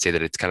humanity and say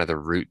that it's kind of the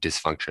root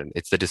dysfunction.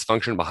 It's the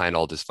dysfunction behind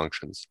all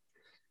dysfunctions.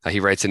 He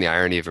writes in The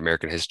Irony of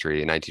American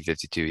History in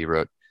 1952, he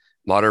wrote,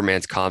 modern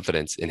man's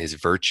confidence in his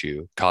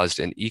virtue caused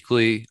an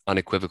equally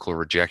unequivocal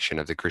rejection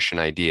of the Christian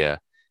idea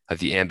of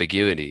the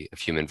ambiguity of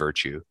human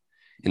virtue.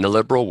 In the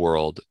liberal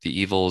world, the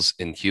evils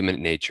in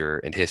human nature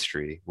and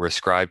history were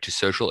ascribed to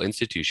social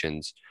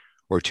institutions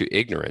or to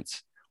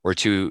ignorance or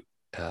to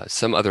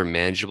some other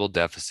manageable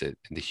deficit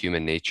in the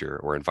human nature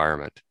or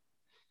environment.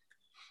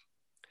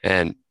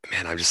 And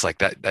man, I'm just like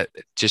that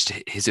just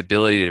his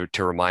ability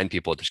to remind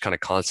people just kind of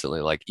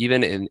constantly, like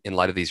even in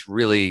light of these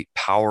really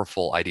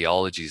powerful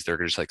ideologies, they're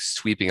just like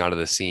sweeping onto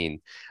the scene.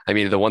 I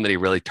mean, the one that he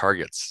really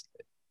targets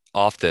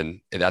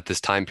often at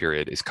this time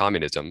period is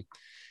communism.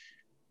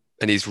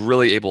 And he's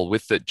really able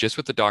with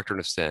the doctrine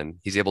of sin,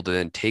 he's able to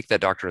then take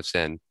that doctrine of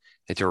sin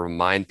and to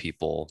remind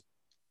people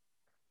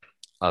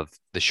of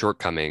the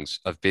shortcomings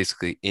of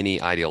basically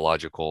any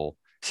ideological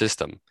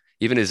system,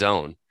 even his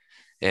own.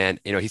 And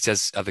he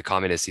says of the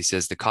communists, he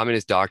says the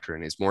communist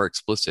doctrine is more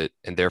explicit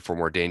and therefore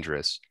more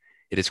dangerous.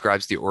 It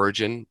describes the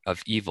origin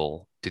of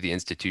evil to the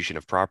institution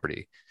of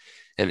property.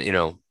 And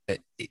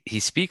he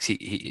speaks.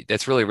 He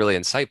that's really really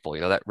insightful.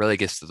 That really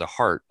gets to the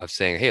heart of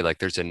saying, hey, like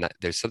there's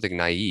something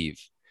naive,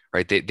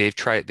 right?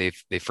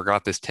 They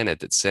forgot this tenet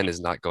that sin is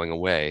not going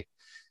away,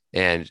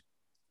 and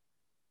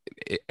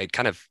it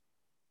kind of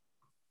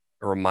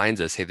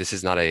reminds us, hey, this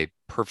is not a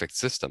perfect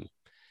system.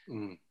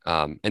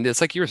 And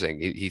it's like you were saying,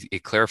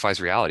 it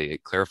clarifies reality.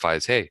 It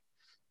clarifies, hey,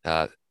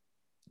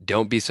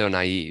 don't be so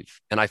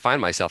naive. And I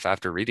find myself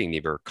after reading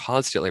Niebuhr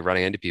constantly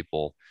running into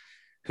people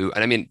who,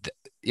 and I mean,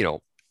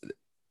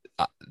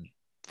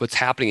 what's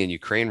happening in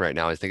Ukraine right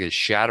now, I think, is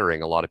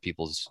shattering a lot of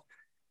people's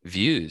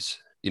views.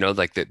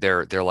 Like that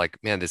they're like,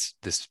 man,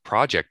 this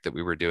project that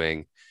we were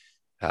doing,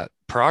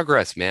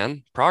 progress,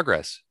 man,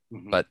 progress.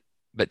 Mm-hmm.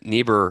 But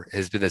Niebuhr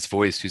has been this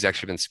voice who's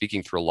actually been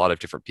speaking through a lot of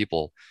different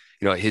people.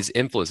 His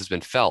influence has been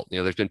felt.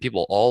 There's been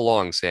people all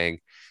along saying,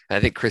 and I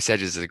think Chris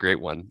Hedges is a great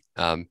one.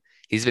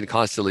 He's been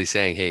constantly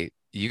saying, hey,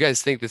 you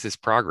guys think this is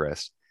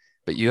progress,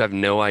 but you have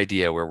no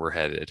idea where we're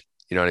headed.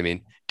 You know what I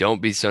mean?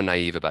 Don't be so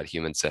naive about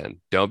human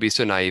sin. Don't be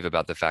so naive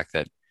about the fact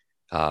that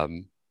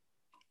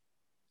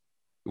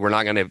we're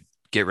not going to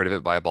get rid of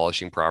it by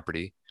abolishing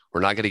property.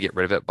 We're not going to get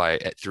rid of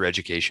it through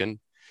education.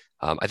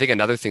 I think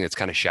another thing that's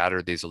kind of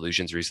shattered these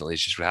illusions recently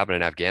is just what happened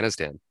in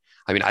Afghanistan.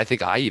 I mean, I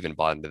think I even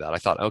bought into that. I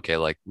thought, okay,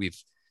 like we've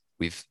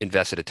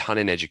invested a ton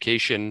in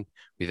education.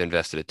 We've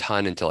invested a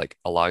ton into like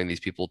allowing these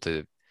people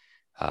to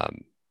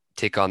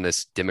take on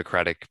this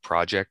democratic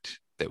project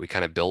that we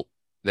kind of built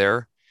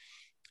there.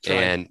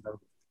 Tried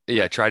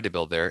to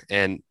build there.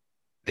 And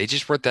they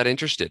just weren't that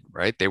interested,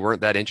 right? They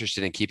weren't that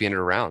interested in keeping it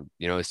around.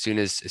 As soon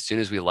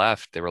as we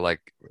left, they were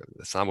like,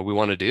 that's not what we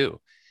want to do.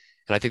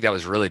 And I think that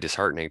was really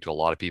disheartening to a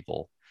lot of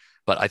people.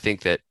 But I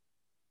think that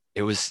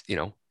it was,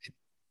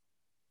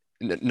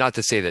 not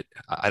to say that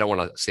I don't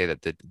want to say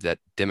that that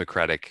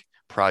democratic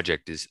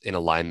project is in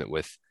alignment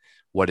with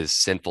what is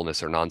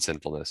sinfulness or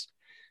non-sinfulness,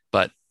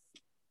 but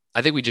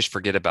I think we just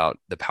forget about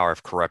the power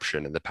of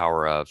corruption and the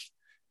power of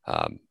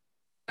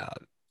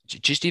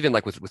just even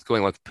like with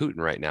going with Putin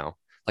right now,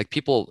 like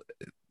people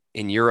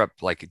in Europe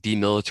like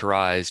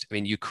demilitarized. I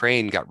mean,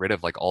 Ukraine got rid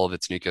of like all of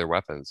its nuclear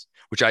weapons,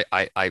 which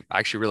I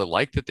actually really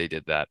like that they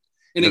did that.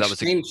 In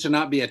exchange to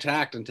not be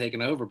attacked and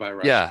taken over by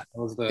Russia.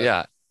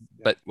 Yeah.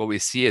 But what we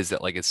see is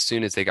that like as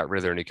soon as they got rid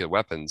of their nuclear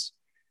weapons,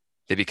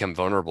 they become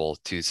vulnerable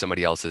to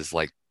somebody else's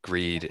like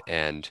greed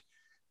and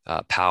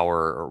power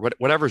or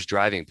whatever's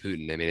driving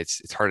Putin. I mean,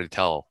 it's hard to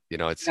tell.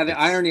 The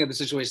irony of the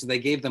situation, they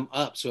gave them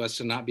up so as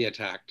to not be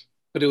attacked.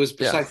 But it was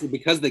precisely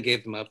because they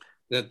gave them up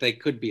that they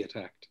could be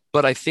attacked.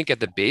 But I think at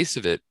the base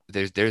of it,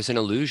 there's an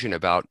illusion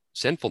about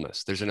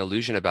sinfulness. There's an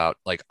illusion about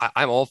like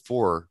I'm all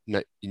for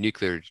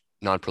nuclear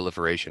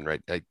non-proliferation, right?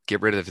 Like,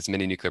 get rid of as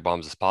many nuclear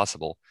bombs as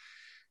possible.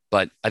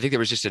 But I think there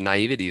was just a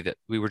naivety that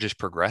we were just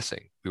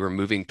progressing. We were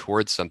moving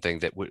towards something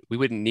that we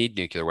wouldn't need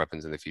nuclear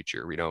weapons in the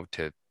future,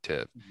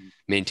 to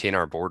maintain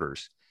our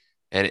borders.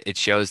 And it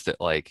shows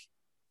that like,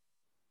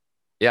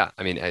 yeah,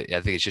 I mean, I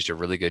think it's just a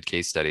really good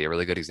case study, a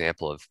really good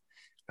example of,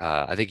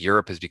 I think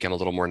Europe has become a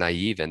little more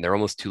naive and they're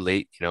almost too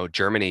late.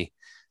 Germany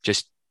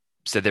just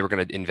said they were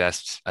going to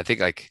invest, I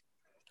think like,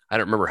 I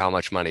don't remember how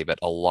much money, but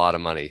a lot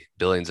of money,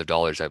 billions of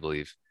dollars, I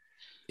believe,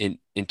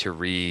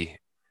 into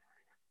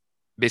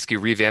basically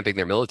revamping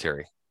their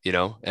military,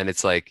 and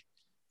it's like,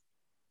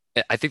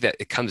 I think that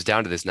it comes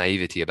down to this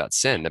naivety about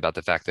sin, about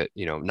the fact that,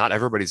 not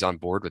everybody's on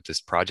board with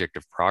this project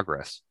of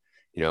progress.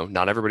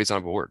 Not everybody's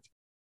on board.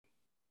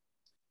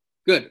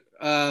 Good.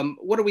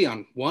 What are we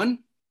on? 1?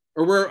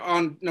 Or we're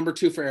on number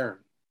 2 for Aaron?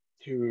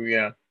 2,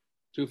 yeah.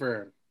 2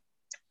 for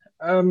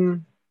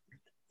Aaron.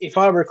 If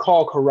I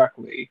recall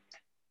correctly,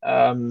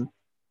 as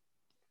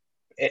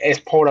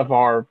part of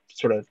our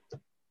sort of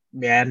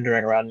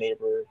meandering around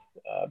Niebuhr,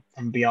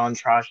 from Beyond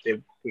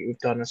Tragedy, we've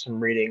done some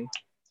reading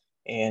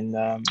and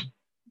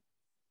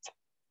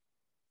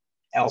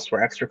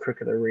elsewhere,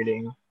 extracurricular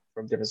reading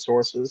from different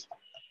sources.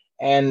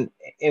 And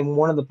in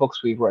one of the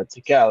books we've read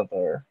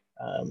together,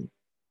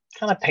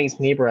 kind of paints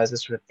Niebuhr as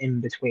this sort of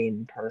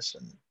in-between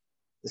person,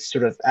 this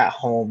sort of at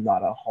home,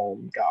 not a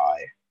home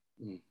guy.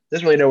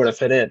 Doesn't really know where to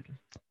fit in.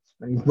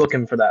 I'm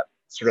looking for that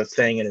sort of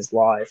thing in his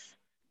life.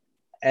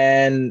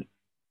 And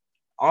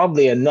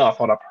oddly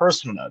enough, on a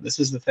personal note, this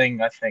is the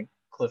thing I think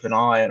Cliff and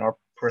I, in our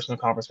personal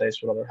conversations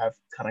with other, have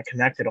kind of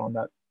connected on,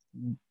 that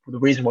the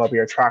reason why we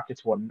are attracted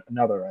to one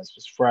another as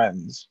just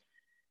friends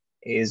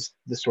is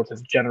the sort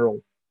of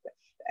general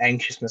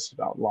anxiousness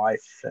about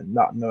life and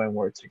not knowing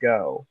where to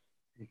go.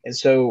 And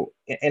so,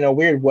 in a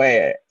weird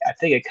way, I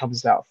think it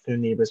comes out through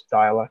Niebuhr's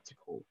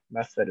dialectical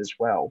method as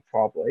well,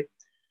 probably.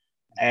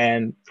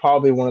 And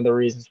probably one of the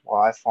reasons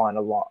why I find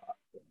a lot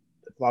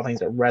of things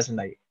that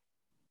resonate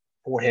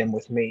for him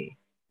with me,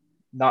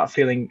 not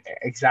feeling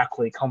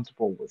exactly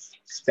comfortable with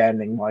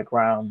standing my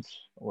ground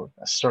or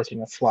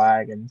asserting a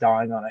flag and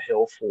dying on a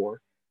hill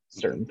for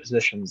certain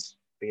positions,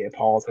 be it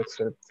politics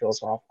or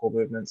philosophical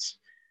movements.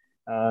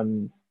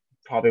 Um,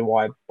 Probably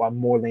why I'm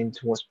more leaning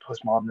towards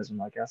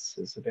postmodernism, I guess,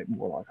 is a bit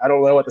more like, I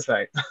don't know what to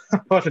say,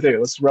 what to do.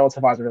 Let's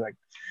relativize everything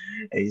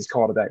and just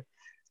call it a day.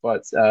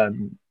 But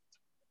and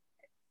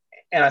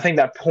I think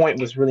that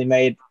point was really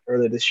made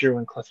earlier this year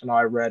when Cliff and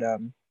I read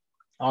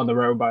On the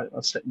Road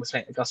with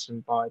St. Augustine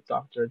by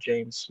Dr.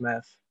 James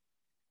Smith.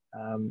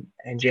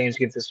 And James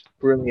gives this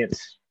brilliant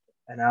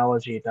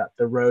analogy that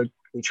the road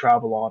we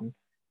travel on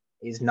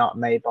is not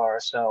made by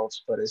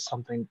ourselves, but is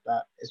something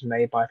that is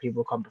made by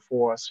people who come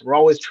before us. We're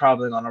always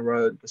traveling on a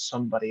road with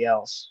somebody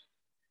else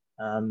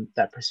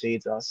that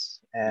precedes us.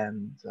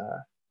 And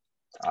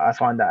I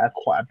find that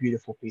quite a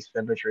beautiful piece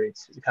of imagery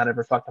to kind of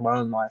reflect on my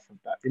own life.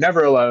 That you're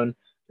never alone.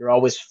 You're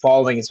always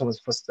following in someone's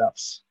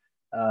footsteps.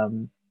 But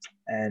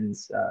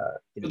there's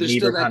Niebuhr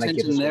still that kind of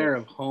gives tension us there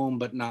of home,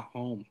 but not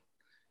home.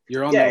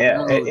 You're on yeah, the yeah.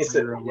 road, It's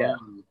you're yeah,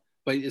 alone,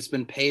 but it's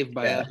been paved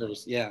by yeah.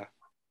 others. Yeah.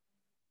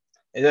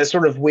 It's a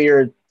sort of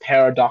weird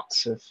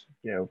paradox of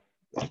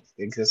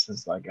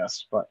existence, I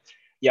guess. But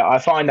yeah, I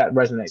find that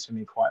resonates with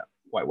me quite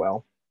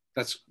well.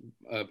 That's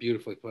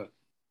beautifully put.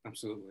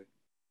 Absolutely.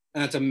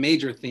 And it's a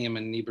major theme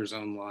in Niebuhr's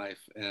own life,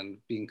 and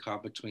being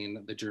caught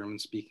between the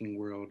German-speaking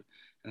world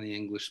and the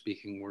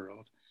English-speaking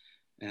world,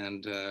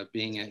 and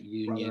being at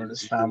Union. Brother and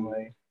his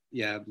family.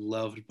 Yeah,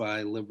 loved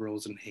by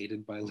liberals and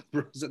hated by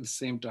liberals at the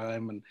same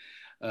time, and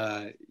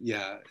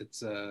it's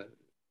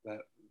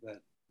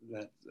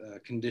that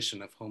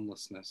condition of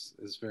homelessness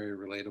is very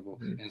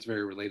relatable, and it's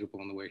very relatable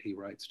in the way he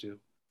writes too.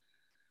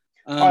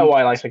 Why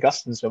I like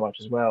Augustine so much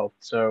as well.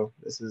 So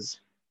this is.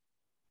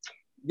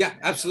 Yeah,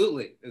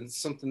 absolutely. It's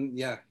something,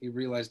 he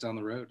realized down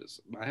the road is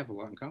I have a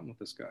lot in common with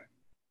this guy.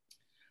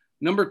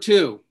 Number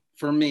 2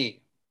 for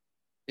me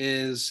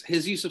is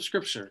his use of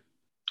scripture.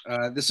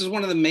 This is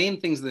one of the main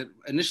things that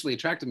initially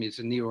attracted me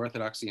to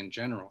neo-orthodoxy in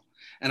general.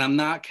 And I'm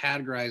not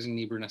categorizing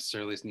Niebuhr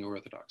necessarily as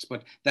neo-orthodox,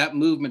 but that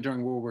movement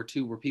during World War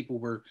II where people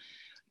were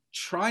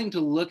trying to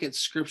look at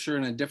scripture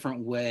in a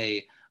different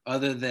way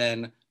other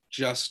than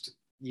just,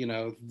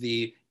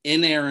 the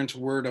inerrant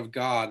word of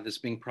God that's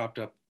being propped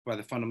up by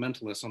the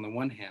fundamentalists on the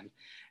one hand,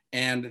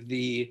 and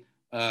the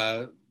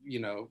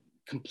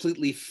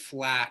completely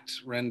flat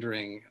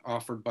rendering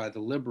offered by the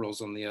liberals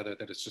on the other,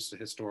 that it's just a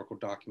historical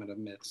document of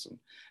myths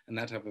and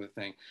that type of a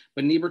thing.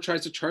 But Niebuhr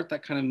tries to chart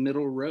that kind of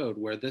middle road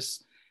where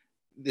this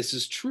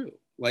is true.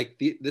 Like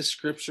this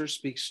scripture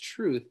speaks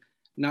truth,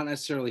 not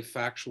necessarily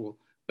factual,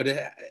 but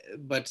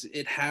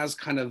it has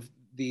kind of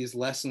these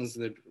lessons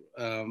that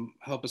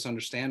help us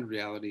understand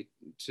reality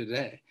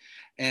today.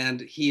 And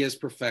he has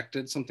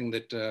perfected something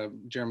that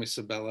Jeremy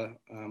Sabella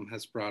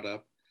has brought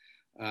up.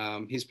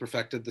 He's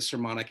perfected the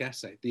sermonic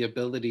essay, the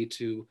ability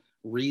to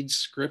read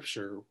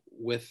scripture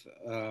with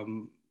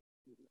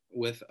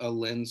a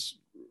lens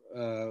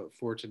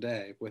for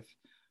today, with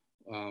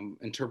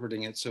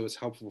interpreting it so it's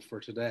helpful for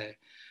today.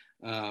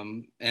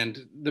 And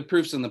the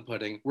proof's in the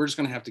pudding. We're just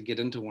going to have to get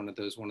into one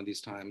of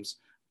these times.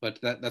 But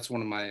that's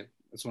one of my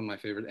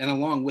favorite. And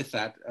along with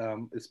that,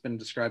 it's been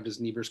described as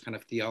Niebuhr's kind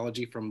of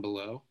theology from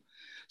below.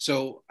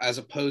 So as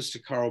opposed to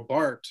Karl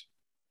Barth,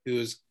 who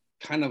is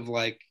kind of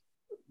like,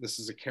 this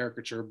is a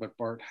caricature, but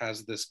Barth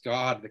has this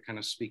God that kind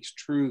of speaks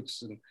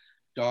truths and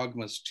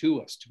dogmas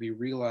to us to be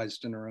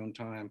realized in our own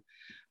time.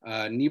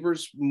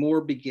 Niebuhr's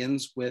more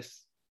begins with,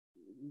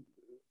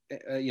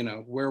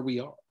 where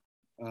we are.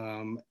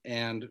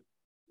 And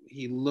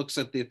he looks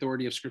at the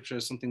authority of scripture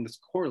as something that's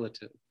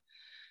correlative,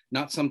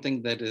 not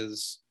something that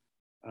is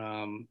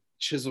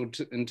chiseled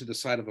into the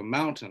side of a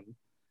mountain,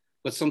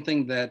 but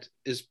something that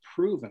is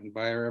proven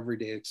by our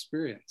everyday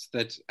experience,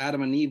 that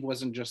Adam and Eve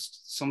wasn't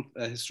just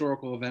a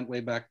historical event way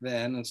back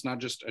then. It's not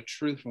just a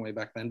truth from way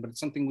back then, but it's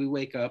something we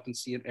wake up and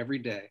see it every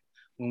day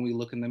when we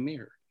look in the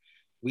mirror.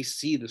 We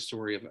see the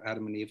story of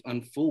Adam and Eve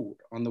unfold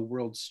on the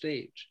world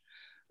stage.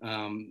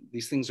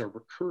 These things are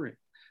recurring.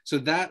 So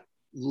that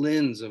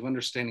lens of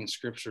understanding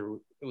scripture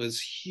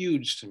was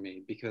huge to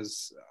me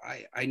because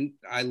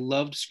I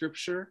loved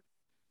scripture.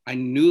 I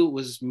knew it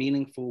was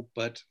meaningful,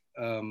 but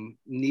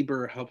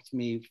Niebuhr helped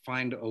me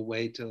find a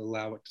way to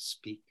allow it to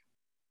speak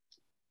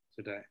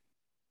today.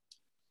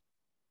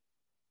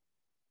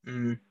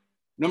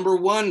 Number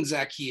 1,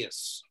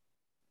 Zacchaeus.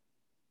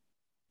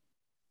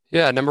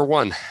 Yeah, number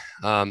 1.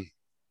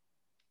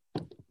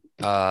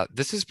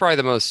 This is probably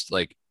the most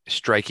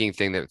striking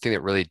thing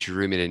that really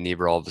drew me to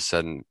Niebuhr all of a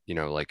sudden,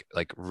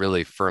 like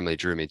really firmly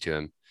drew me to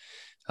him.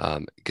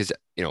 Because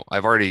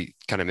I've already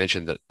kind of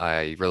mentioned that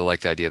I really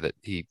like the idea that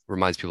he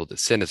reminds people that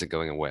sin isn't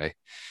going away.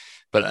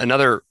 But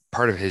another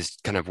part of his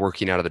kind of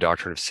working out of the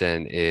doctrine of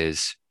sin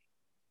is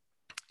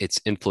its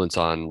influence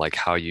on like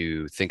how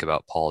you think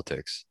about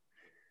politics.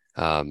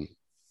 Um,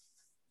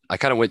 I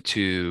kind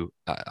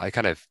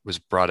of was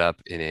brought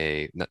up in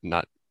a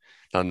not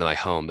in my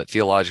home, but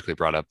theologically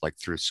brought up like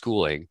through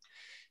schooling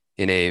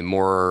in a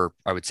more,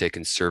 I would say,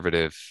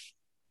 conservative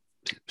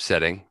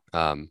setting.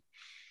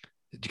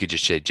 You could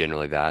just say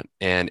generally that.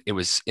 And it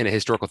was in a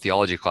historical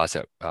theology class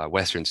at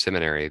Western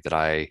Seminary that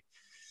I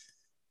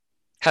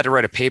had to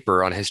write a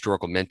paper on a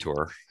historical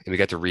mentor, and we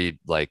got to read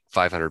like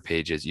 500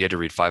 pages. You had to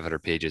read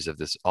 500 pages of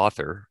this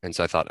author. And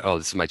so I thought, oh,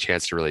 this is my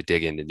chance to really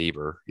dig into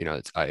Niebuhr.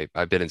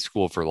 I've been in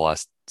school for the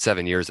last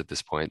 7 years at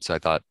this point. So I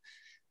thought,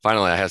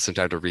 finally, I have some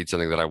time to read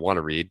something that I want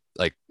to read.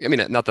 Like, I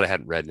mean, not that I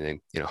hadn't read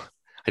anything, I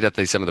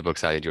definitely some of the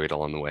books I enjoyed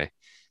along the way,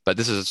 but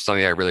this is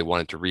something I really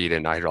wanted to read,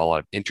 and I had a lot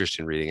of interest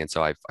in reading. And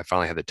so I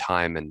finally had the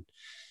time and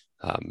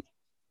um,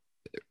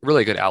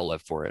 really good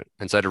outlet for it.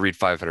 And so I had to read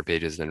 500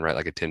 pages and then write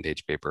like a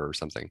 10-page paper or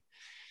something.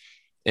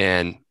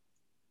 And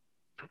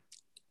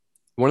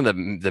one of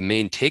the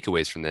main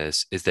takeaways from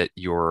this is that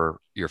your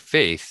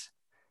faith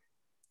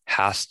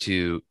has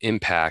to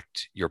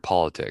impact your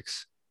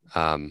politics.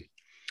 And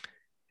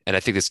I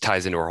think this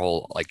ties into our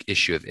whole like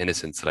issue of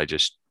innocence that I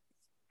just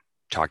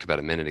talked about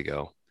a minute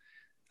ago.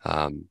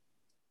 I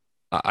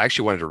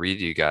actually wanted to read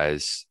you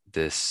guys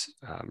this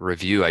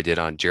review I did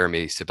on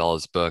Jeremy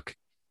Sabella's book,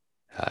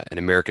 An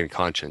American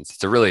Conscience.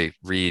 It's a really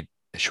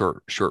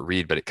short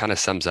read, but it kind of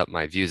sums up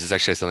my views. It's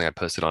actually something I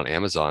posted on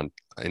Amazon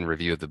in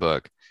review of the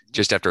book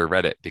just after I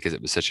read it because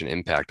it was such an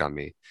impact on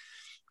me.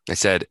 I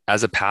said,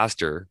 as a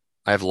pastor,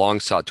 I have long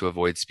sought to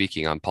avoid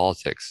speaking on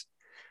politics.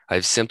 I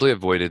have simply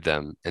avoided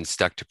them and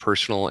stuck to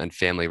personal and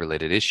family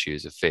related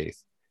issues of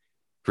faith.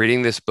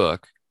 Reading this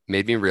book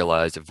made me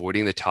realize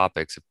avoiding the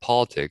topics of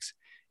politics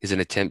is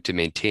an attempt to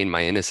maintain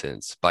my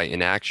innocence by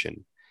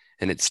inaction,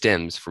 and it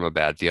stems from a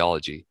bad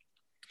theology.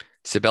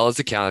 Sabella's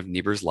account of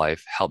Niebuhr's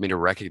life helped me to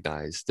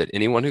recognize that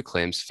anyone who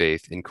claims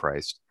faith in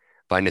Christ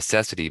by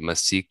necessity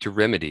must seek to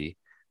remedy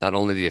not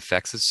only the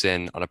effects of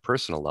sin on a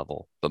personal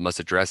level, but must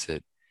address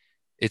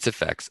its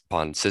effects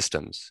upon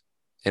systems.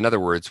 In other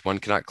words, one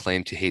cannot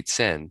claim to hate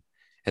sin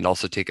and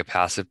also take a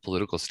passive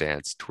political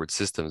stance towards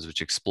systems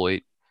which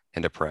exploit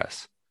and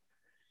oppress.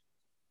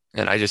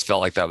 And I just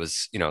felt like that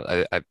was,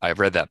 I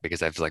read that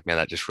because I was like, man,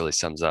 that just really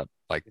sums up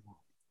like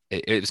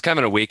it was kind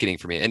of an awakening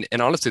for me.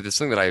 And honestly, this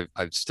thing that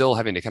I'm still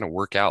having to kind of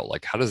work out,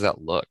 like, how does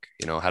that look?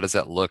 How does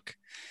that look?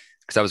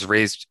 Because I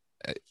was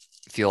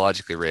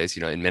theologically raised,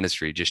 in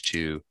ministry, just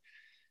to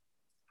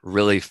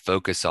really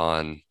focus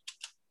on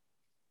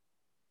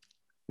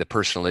the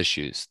personal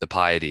issues, the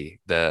piety,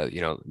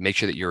 make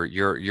sure that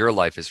your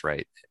life is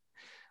right.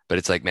 But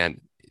it's like,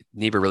 man,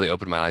 Niebuhr really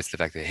opened my eyes to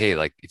the fact that, hey,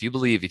 like if you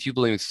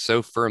believe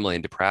so firmly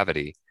in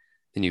depravity,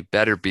 then you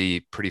better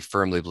be pretty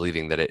firmly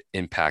believing that it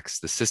impacts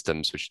the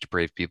systems which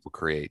depraved people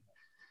create.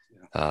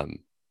 Yeah.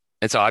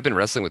 And so I've been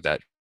wrestling with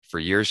that for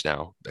years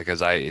now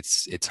because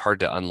it's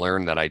hard to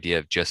unlearn that idea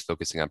of just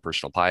focusing on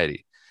personal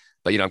piety.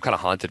 But I'm kind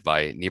of haunted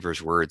by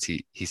Niebuhr's words.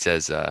 He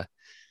says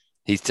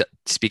he's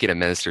speaking to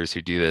ministers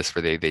who do this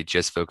where they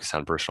just focus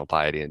on personal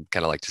piety and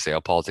kind of like to say,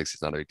 oh, politics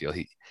is not a big deal.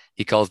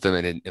 He calls them,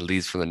 and it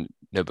leads from the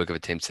Notebook of a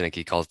Tamed Cynic,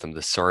 he calls them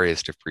the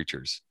sorriest of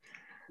preachers.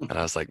 And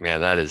I was like,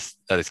 man, that is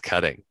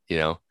cutting,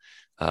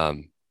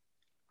 so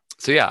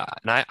yeah,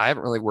 and I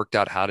haven't really worked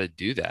out how to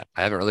do that.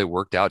 I haven't really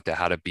worked out to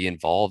how to be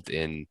involved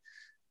in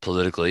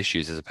political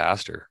issues as a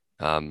pastor.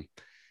 And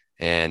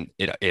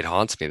it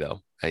haunts me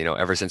though.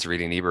 Ever since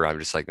reading Niebuhr, I'm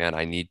just like, man,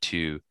 I need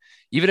to,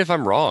 even if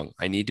I'm wrong,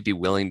 I need to be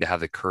willing to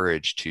have the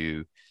courage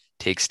to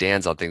take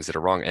stands on things that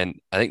are wrong. And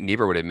I think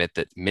Niebuhr would admit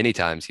that many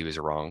times he was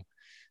wrong,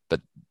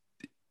 but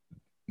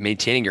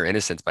maintaining your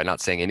innocence by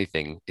not saying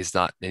anything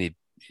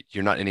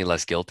you're not any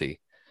less guilty.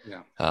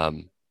 Yeah.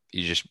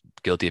 You're just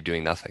guilty of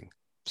doing nothing.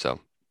 So.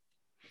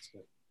 That's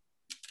good.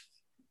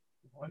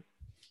 That's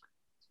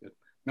good.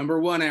 Number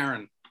one,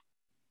 Aaron.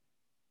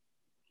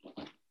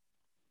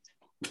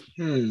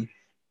 Would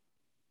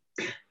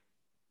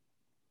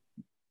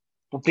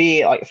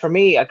be like, for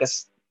me, I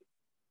guess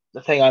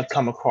the thing I've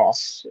come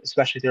across,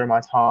 especially during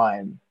my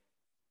time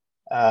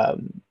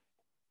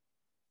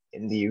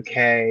in the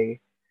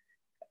UK,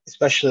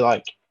 especially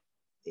like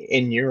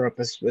in Europe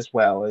as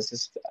well, is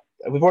just,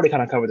 we've already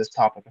kind of covered this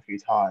topic a few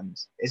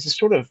times. It's just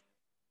sort of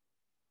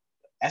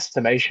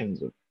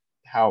estimations of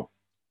how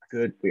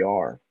good we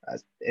are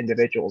as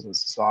individuals and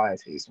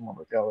societies and where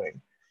we're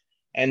going.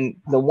 And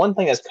the one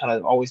thing that's kind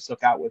of always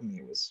stuck out with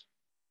me was,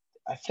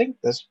 I think,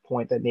 this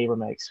point that Niebuhr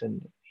makes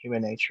in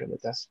Human Nature and the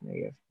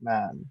Destiny of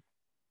Man,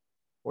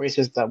 where he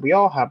says that we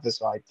all have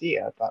this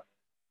idea that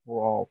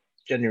we're all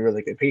genuinely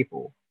really good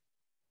people.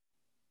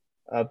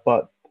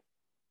 But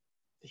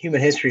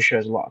human history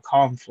shows a lot of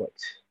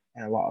conflict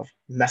and a lot of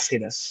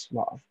messiness, a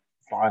lot of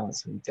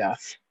violence and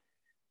death.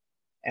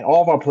 And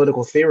all of our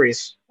political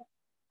theories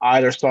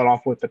either start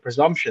off with the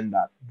presumption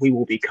that we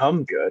will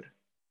become good,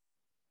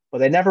 but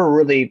they never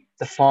really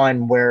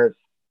define where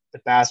the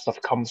bad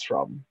stuff comes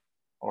from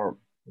or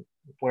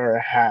where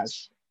it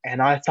has.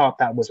 And I thought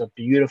that was a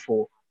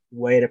beautiful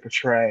way to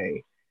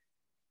portray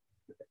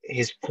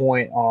his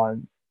point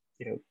on,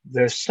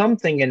 there's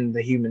something in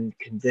the human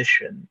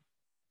condition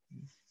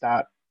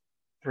that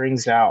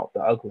brings out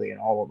the ugly in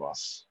all of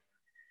us.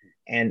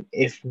 And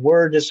if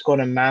we're just going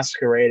to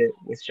masquerade it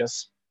with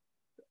just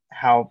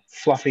how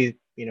fluffy,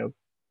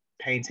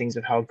 paintings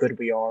of how good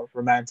we are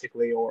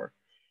romantically, or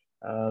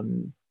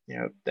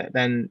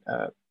then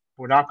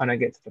we're not going to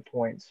get to the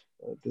point,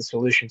 the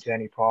solution to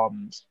any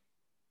problems.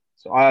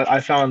 So I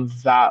found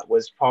that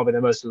was probably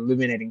the most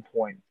illuminating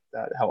point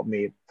that helped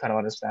me kind of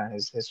understand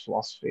his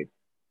philosophy.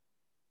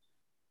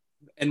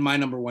 And my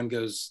number one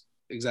goes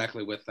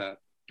exactly with that.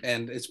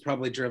 And it's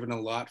probably driven a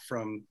lot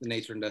from The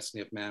Nature and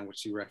Destiny of Man,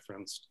 which you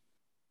referenced,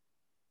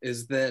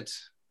 is that,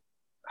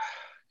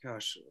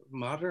 gosh,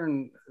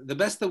 the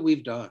best that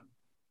we've done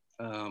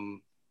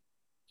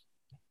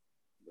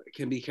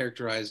can be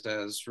characterized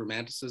as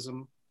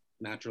romanticism,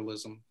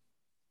 naturalism,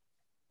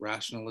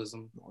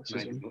 rationalism,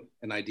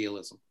 and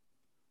idealism.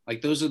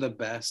 Like, those are the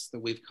best that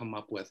we've come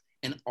up with.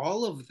 And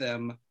all of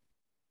them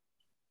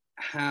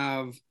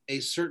have a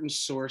certain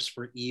source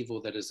for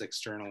evil that is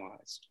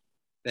externalized,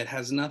 that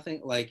has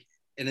nothing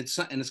and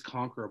it's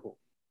conquerable.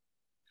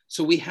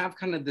 So we have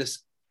kind of this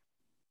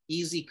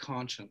easy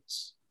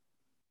conscience,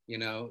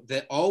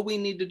 that all we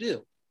need to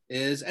do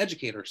is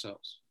educate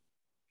ourselves.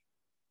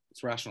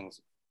 It's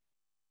rationalism.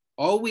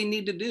 All we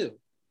need to do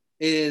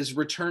is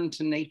return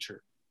to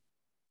nature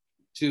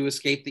to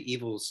escape the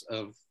evils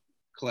of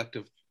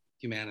collective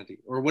humanity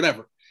or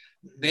whatever.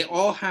 They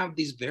all have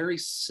these very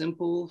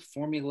simple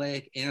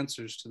formulaic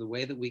answers to the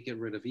way that we get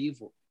rid of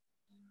evil.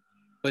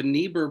 But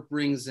Niebuhr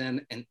brings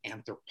in an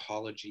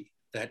anthropology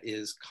that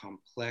is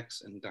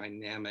complex and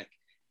dynamic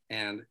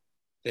and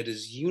that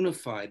is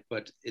unified,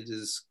 but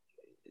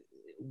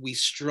we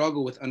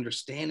struggle with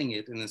understanding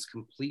it in its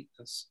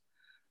completeness.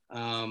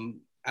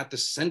 At the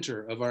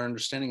center of our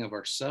understanding of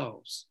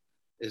ourselves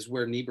is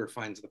where Niebuhr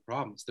finds the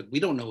problems, that we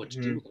don't know what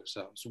to do with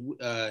ourselves.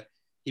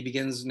 He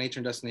begins Nature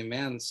and Destiny of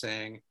Man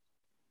saying,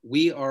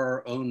 we are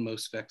our own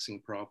most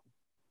vexing problem.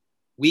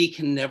 We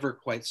can never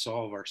quite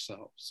solve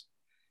ourselves.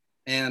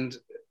 And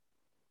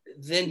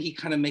then he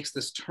kind of makes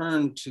this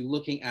turn to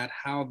looking at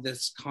how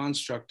this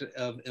construct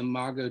of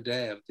imago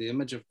Dei, of the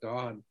image of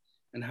God,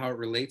 and how it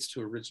relates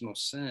to original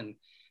sin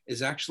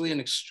is actually an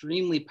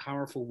extremely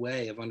powerful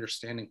way of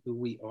understanding who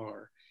we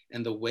are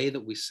and the way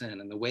that we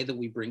sin and the way that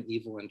we bring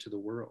evil into the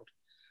world,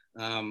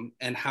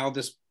 and how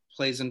this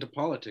plays into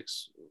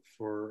politics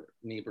for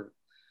Niebuhr.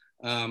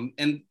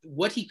 And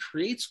what he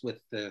creates with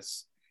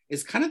this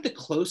is kind of the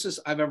closest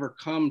I've ever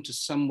come to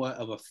somewhat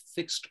of a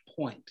fixed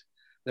point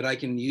that I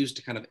can use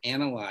to kind of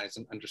analyze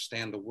and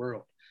understand the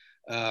world.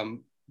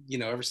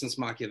 Ever since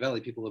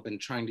Machiavelli, people have been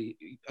trying to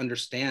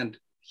understand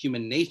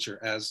human nature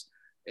as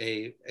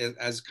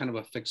kind of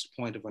a fixed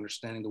point of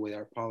understanding the way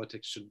our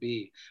politics should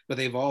be, but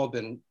they've all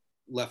been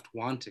left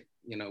wanting,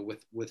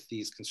 with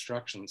these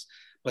constructions.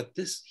 But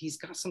he's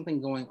got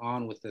something going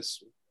on with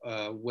this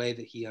way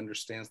that he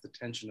understands the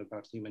tension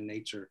about human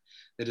nature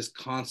that is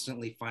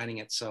constantly finding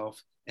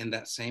itself in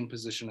that same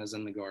position as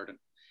in the garden,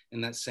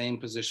 in that same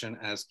position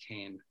as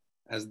Cain,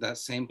 as that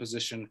same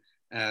position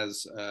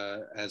as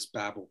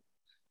Babel.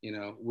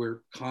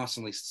 We're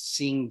constantly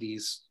seeing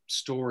these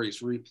stories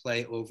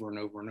replay over and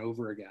over and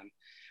over again.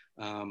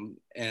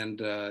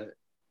 And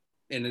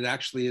it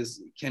actually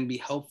can be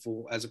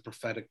helpful as a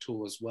prophetic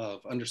tool as well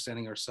of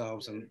understanding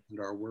ourselves and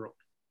our world.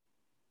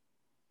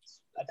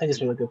 I think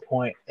it's a really good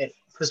point.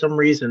 For some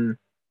reason,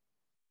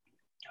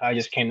 I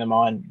just came to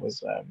mind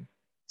was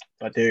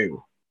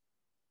Badu.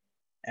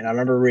 And I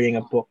remember reading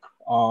a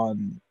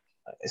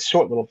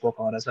short little book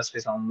on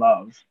essays on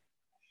love.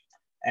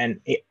 And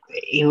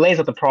he lays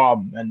out the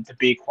problem. And to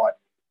be quite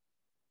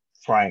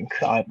frank,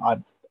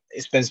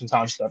 it's been some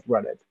time since I've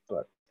read it,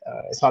 but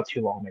it's not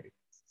too long, maybe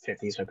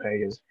 50 or so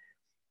pages.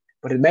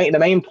 But the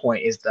main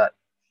point is that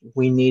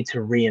we need to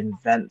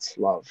reinvent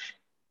love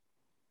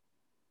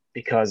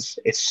because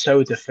it's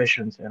so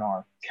deficient in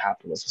our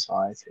capitalist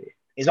society.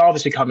 He's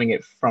obviously coming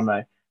it from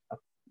a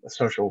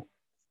social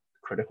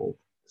critical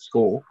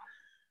school.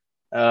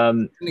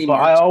 But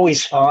I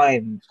always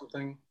find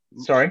something.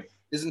 Sorry?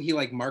 Isn't he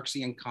like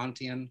Marxian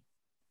Kantian?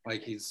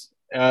 Like he's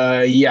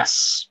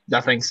yes,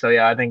 I think so.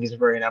 Yeah, I think he's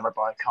very enamored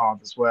by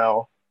Kant as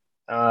well.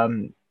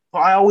 But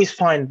I always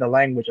find the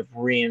language of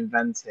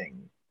reinventing.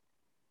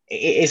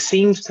 It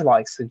seems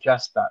to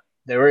suggest that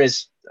there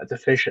is a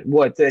deficient.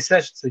 What it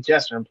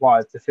suggests or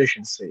implies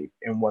deficiency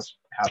in what's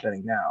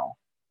happening now.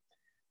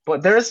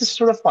 But there is this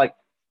sort of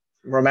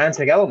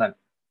romantic element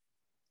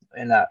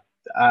in that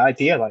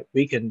idea,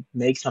 we can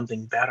make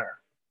something better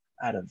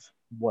out of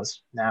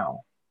what's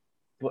now.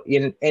 But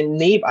in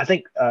Niebuhr, I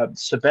think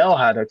Sabel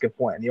had a good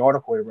point in the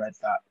article we read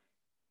that,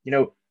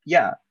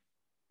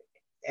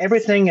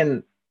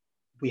 everything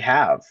we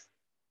have,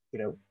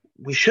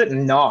 we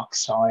shouldn't knock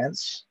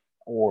science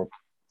or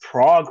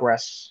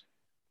progress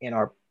in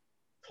our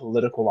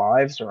political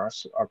lives or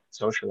our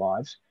social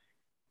lives,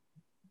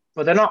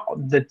 but they're not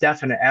the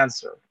definite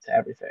answer to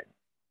everything.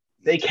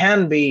 They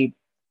can be,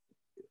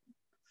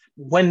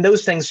 when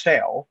those things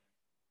fail,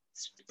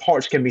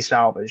 parts can be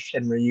salvaged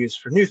and reused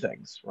for new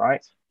things,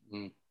 right?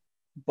 Mm.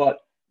 But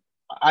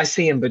I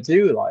see in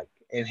Badu, like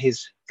in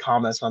his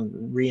comments on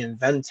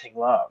reinventing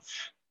love,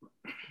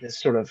 this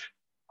sort of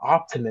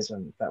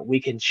optimism that we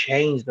can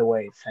change the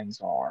way things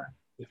are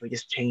if we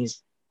just change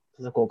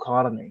political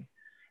economy.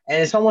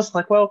 And it's almost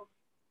like, well,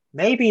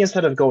 maybe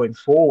instead of going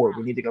forward,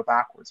 we need to go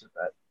backwards a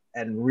bit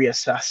and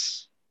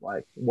reassess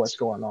like what's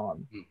going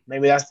on.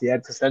 Maybe that's the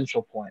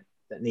existential point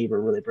that Niebuhr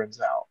really brings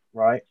out,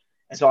 right?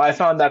 And so I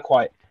found that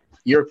quite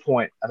your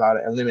point about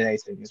it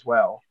illuminating as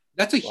well.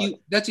 That's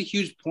a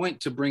huge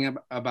point to bring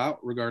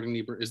about regarding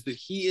Niebuhr, is that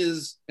he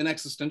is an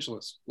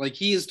existentialist. Like,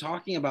 he is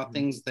talking about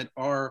things that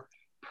are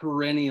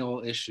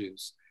perennial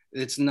issues.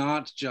 It's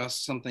not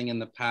just something in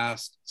the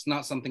past. It's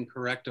not something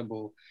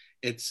correctable.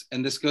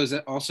 And this goes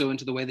also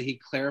into the way that he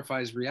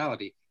clarifies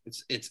reality.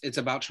 It's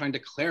about trying to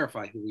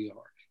clarify who we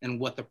are and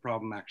what the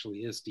problem actually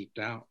is deep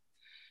down,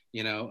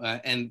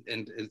 and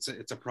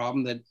it's a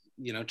problem that,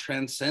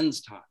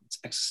 transcends time. It's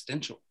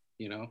existential,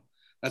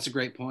 That's a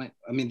great point.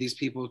 I mean, these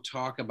people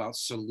talk about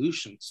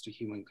solutions to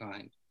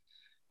humankind,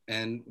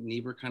 and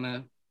Niebuhr kind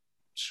of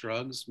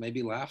shrugs,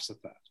 maybe laughs at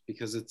that,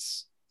 because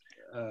it's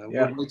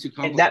way too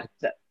complicated.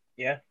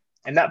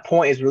 And that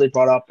point is really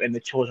brought up in The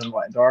Children of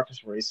Light and Darkness,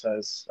 where he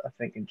says, I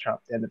think in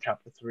the end of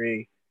chapter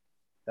 3,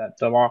 that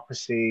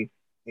democracy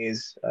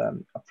is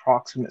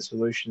approximate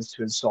solutions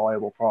to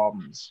insoluble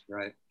problems.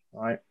 Right.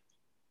 Right.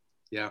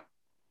 Yeah.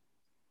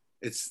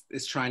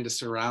 It's trying to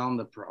surround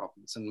the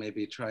problems and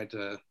maybe try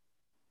to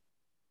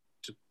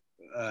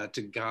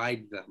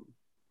guide them,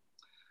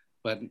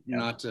 but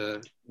not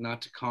to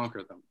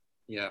conquer them.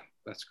 Yeah,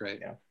 that's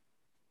great.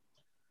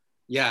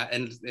 Yeah,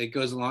 and it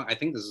goes along. I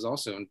think this is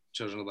also in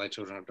Children of Light,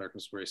 Children of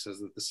Darkness, where he says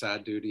that the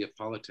sad duty of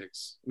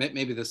politics,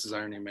 maybe this is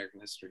irony in American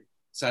history,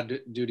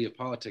 sad duty of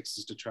politics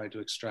is to try to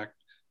extract,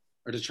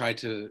 or to try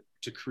to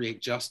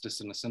create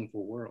justice in a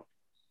sinful world.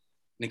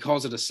 And he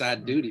calls it a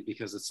sad duty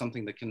because it's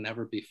something that can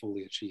never be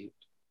fully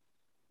achieved.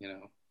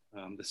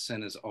 The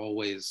sin is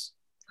always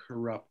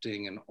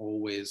corrupting and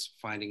always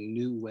finding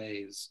new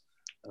ways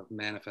of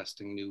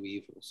manifesting new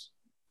evils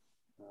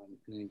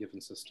in any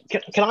given system.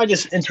 Can I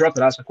just interrupt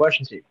and ask a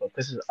question to you?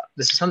 This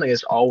is something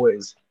that's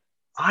always.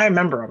 I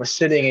remember I was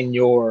sitting in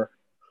your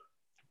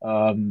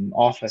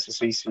office at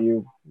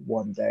CCU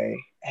one day,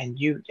 and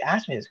you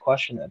asked me this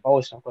question that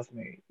always stuck with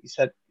me. You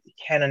said,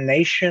 "Can a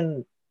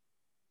nation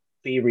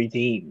be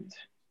redeemed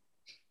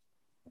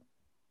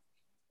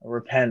or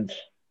repent?"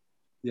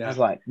 Yeah. I was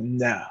like,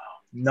 "No,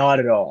 not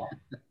at all."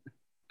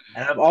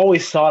 And I've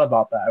always thought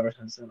about that ever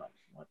since then. Like,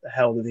 what the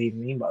hell did he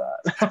mean by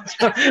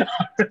that?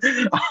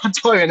 I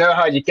don't even know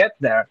how you get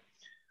there.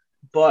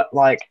 But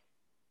like,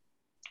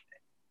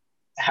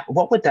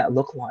 what would that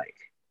look like?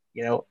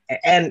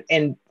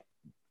 And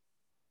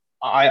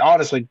I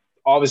honestly,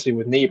 obviously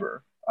with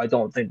Niebuhr, I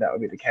don't think that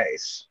would be the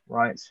case,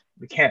 right?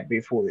 We can't be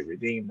fully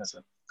redeemed as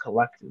a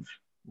collective,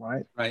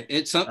 right? Right.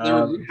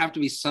 There would have to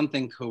be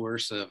something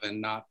coercive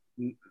and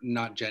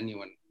not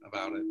genuine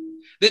about it.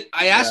 That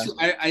I asked.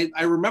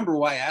 I remember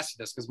why I asked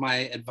this, because my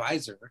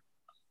advisor,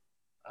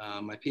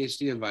 my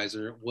PhD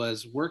advisor,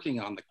 was working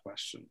on the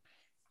question,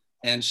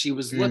 and she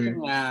was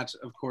looking at,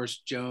 of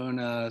course,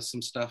 Jonah,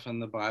 some stuff in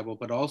the Bible,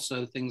 but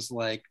also things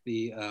like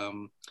the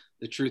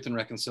Truth and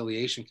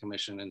Reconciliation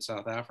Commission in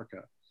South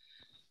Africa,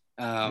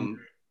 and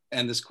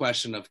this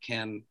question of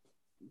can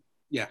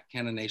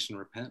a nation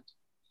repent?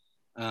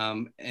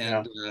 And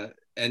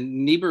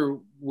Niebuhr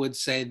would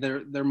say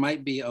there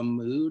might be a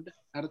mood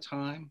at a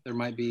time. There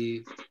might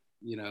be,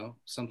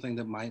 something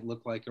that might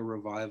look like a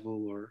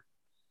revival or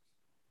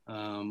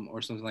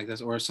something like this,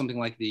 or something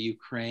like the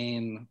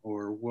Ukraine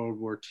or World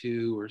War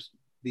II, or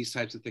these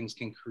types of things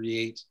can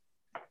create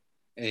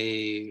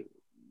a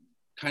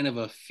kind of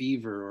a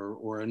fever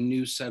or a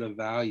new set of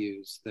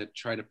values that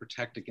try to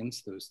protect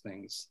against those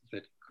things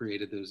that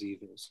created those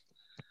evils.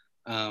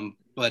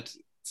 But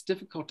it's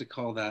difficult to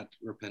call that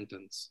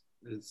repentance.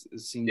 It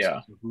seems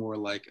more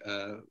like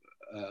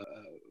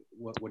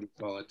what do you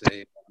call it?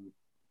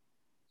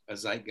 A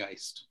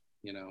zeitgeist,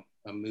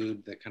 a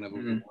mood that kind of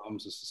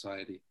overwhelms a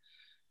society.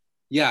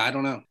 Yeah, I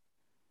don't know.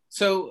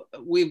 So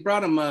we've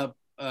brought him up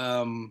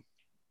a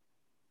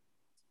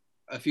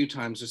few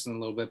times just in a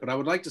little bit, but I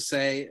would like to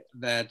say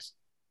that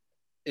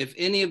if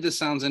any of this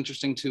sounds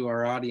interesting to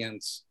our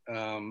audience,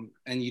 and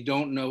you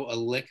don't know a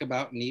lick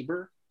about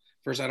Niebuhr,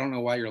 first, I don't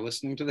know why you're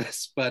listening to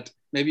this, but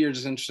maybe you're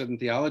just interested in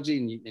theology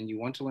and you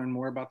want to learn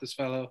more about this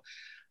fellow.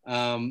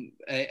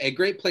 A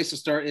great place to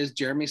start is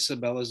Jeremy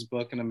Sabella's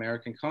book, An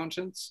American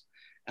Conscience.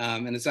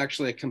 And it's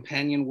actually a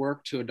companion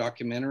work to a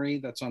documentary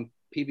that's on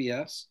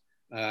PBS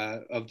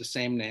of the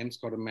same name. It's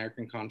called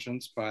American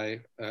Conscience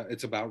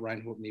it's about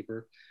Reinhold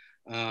Niebuhr.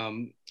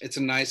 It's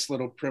a nice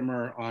little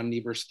primer on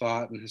Niebuhr's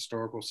thought and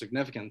historical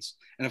significance.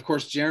 And of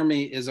course,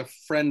 Jeremy is a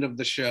friend of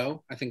the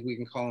show. I think we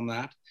can call him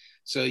that.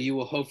 So you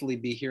will hopefully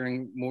be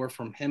hearing more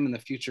from him in the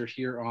future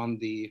here on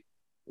the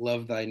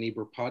Love Thy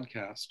Niebuhr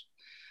podcast.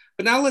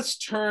 But now let's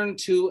turn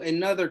to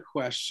another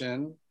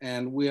question,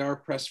 and we are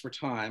pressed for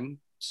time.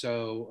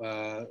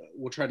 So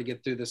we'll try to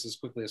get through this as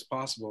quickly as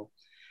possible.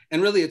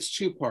 And really, it's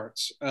two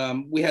parts.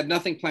 We had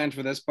nothing planned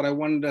for this, but I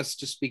wanted us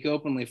to speak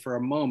openly for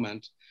a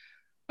moment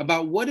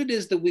about what it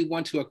is that we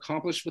want to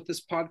accomplish with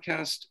this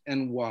podcast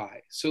and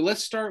why. So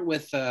let's start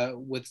with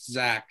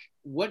Zach.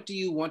 What do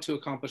you want to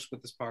accomplish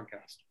with this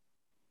podcast?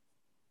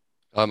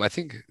 I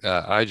think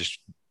I just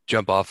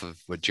jump off of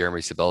what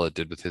Jeremy Sabella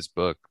did with his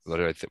book.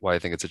 Why I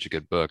think it's such a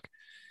good book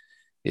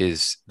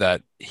is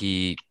that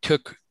he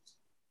took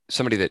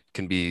somebody that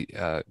can be,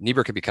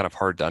 Niebuhr can be kind of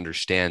hard to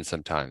understand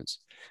sometimes.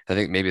 I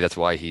think maybe that's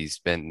why he's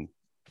been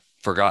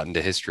forgotten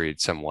to history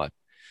somewhat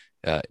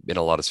in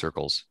a lot of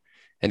circles.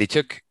 And he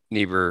took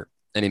Niebuhr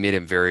and he made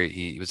him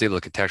he was able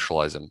to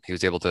contextualize him. He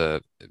was able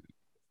to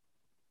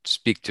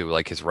speak to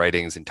like his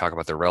writings and talk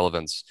about their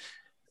relevance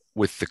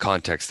with the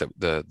context that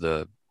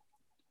the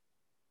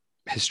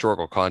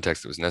historical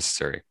context that was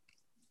necessary.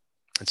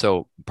 And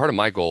so part of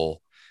my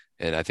goal,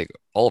 and I think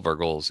all of our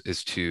goals,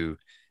 is to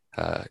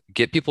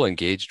get people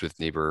engaged with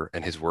Niebuhr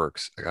and his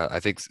works. I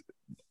think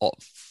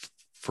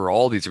for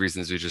all these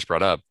reasons we just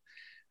brought up,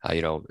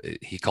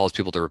 he calls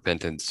people to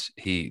repentance.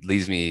 He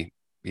leaves me,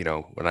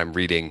 when I'm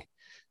reading,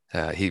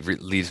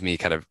 leaves me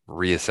kind of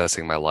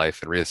reassessing my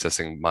life and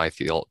reassessing my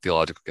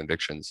theological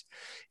convictions.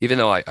 Even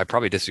though I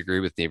probably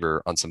disagree with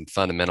Niebuhr on some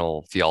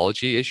fundamental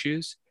theology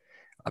issues,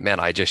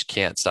 man, I just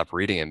can't stop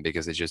reading him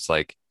because it's just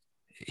like,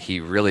 he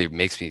really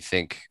makes me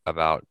think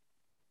about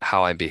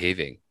how I'm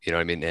behaving, you know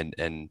what I mean?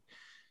 And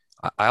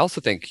I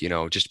also think,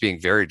 just being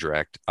very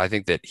direct, I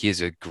think that he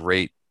is a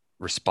great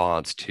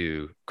response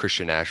to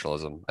Christian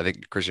nationalism. I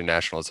think Christian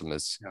nationalism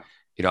is,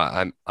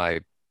 I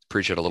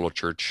preach at a little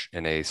church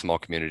in a small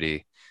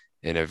community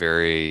in a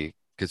very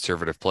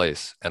conservative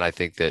place. And I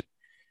think that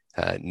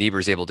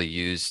Niebuhr is able to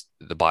use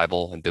the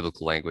Bible and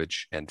biblical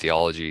language and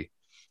theology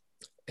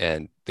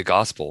and the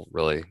gospel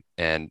really,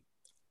 and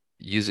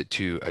use it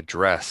to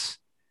address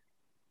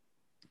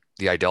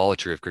the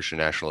idolatry of Christian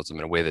nationalism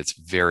in a way that's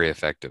very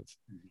effective.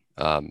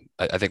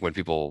 I think when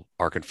people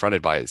are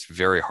confronted by it, it's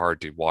very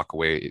hard to walk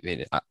away. I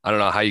mean, I don't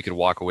know how you can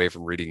walk away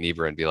from reading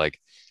Niebuhr and be like,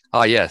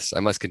 oh yes,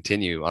 I must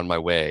continue on my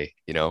way,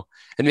 and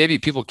maybe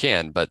people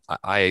can, but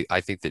I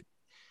think that,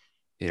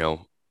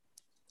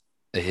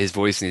 his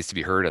voice needs to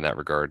be heard in that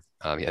regard.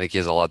 I think he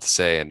has a lot to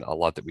say and a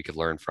lot that we could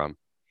learn from.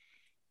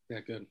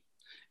 Yeah, good.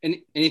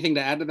 Anything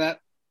to add to that,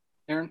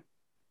 Aaron?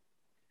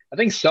 I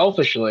think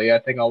selfishly, I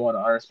want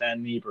to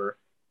understand Niebuhr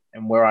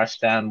and where I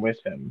stand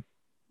with him.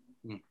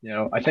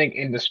 I think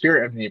in the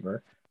spirit of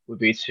Niebuhr would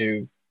be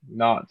to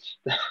not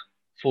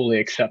fully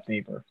accept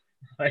Niebuhr,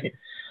 right?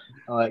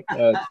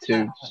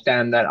 To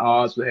stand at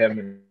odds with him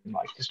and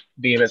like just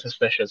be a bit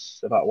suspicious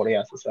about what he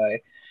has to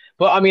say.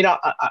 But I mean,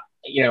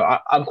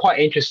 I'm quite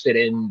interested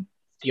in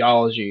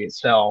theology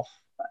itself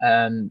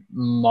and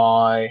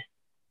my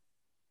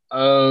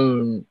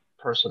own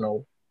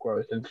personal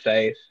growth and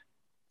faith.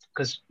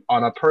 Because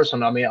on a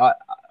personal, I mean,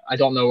 I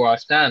don't know where I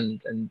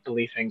stand in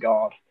belief in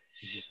God,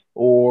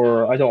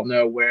 or I don't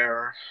know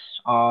where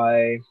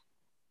I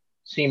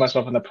see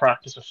myself in the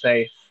practice of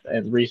faith.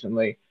 And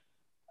recently,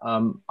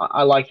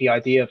 I like the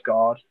idea of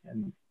God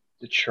and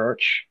the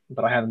church,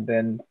 but I haven't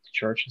been to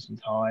church in some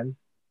time,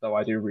 though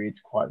I do read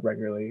quite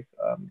regularly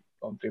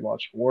on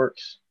theological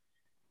works.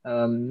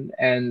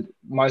 And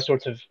my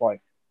sort of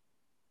like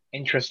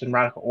interest in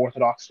radical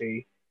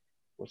orthodoxy,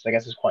 which I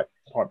guess is quite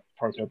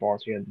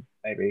proto-Barthian,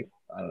 maybe,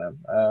 I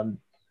don't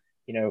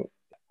know.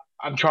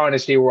 I'm trying to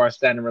see where I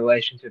stand in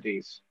relation to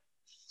these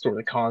sort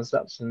of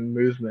concepts and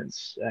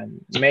movements, and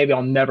maybe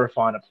I'll never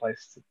find a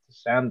place to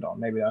stand on.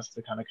 Maybe that's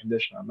the kind of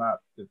condition I'm at,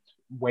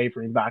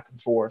 wavering back and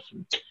forth,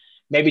 and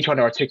maybe trying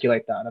to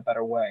articulate that in a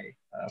better way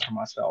for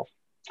myself.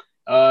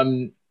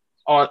 On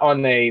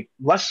a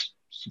less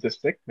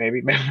sadistic,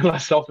 maybe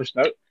less selfish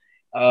note,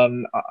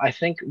 I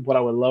think what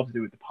I would love to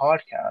do with the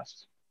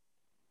podcast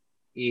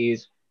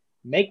is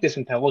make this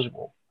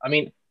intelligible. I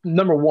mean,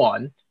 number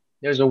one,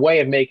 there's a way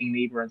of making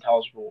Niebuhr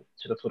intelligible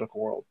to the political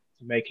world,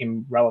 to make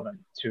him relevant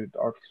to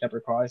our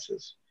contemporary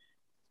crisis.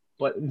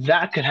 But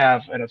that could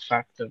have an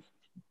effect of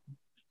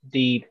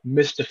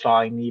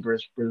demystifying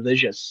Niebuhr's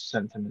religious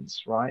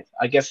sentiments, right?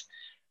 I guess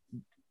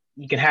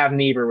you can have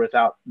Niebuhr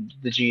without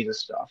the Jesus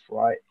stuff,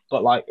 right?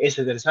 But like, it's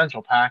an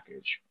essential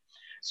package.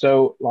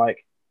 So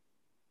like,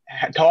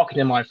 talking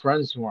to my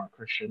friends who aren't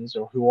Christians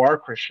or who are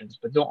Christians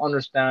but don't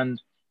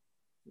understand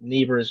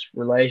Niebuhr's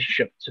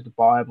relationship to the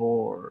Bible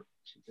or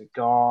to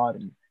God,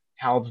 and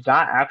how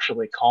that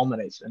actually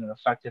culminates in an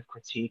effective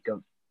critique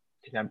of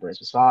contemporary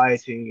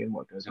society and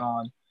what goes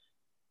on,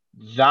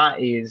 that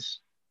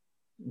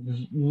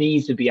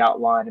needs to be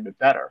outlined a bit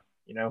better.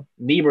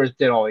 Niebuhr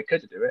did all he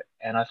could to do it,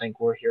 and I think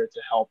we're here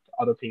to help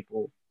other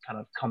people kind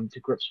of come to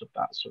grips with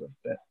that sort of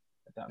bit.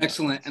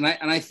 Excellent. And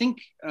I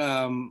think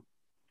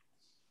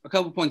a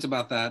couple points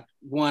about that.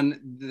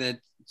 One, that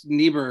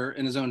Niebuhr,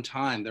 in his own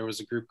time, there was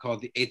a group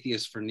called the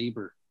Atheists for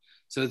Niebuhr.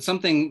 So it's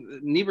something,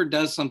 Niebuhr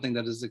does something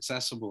that is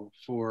accessible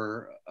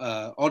for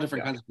all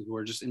different kinds of people who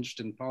are just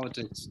interested in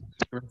politics,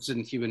 who are interested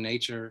in human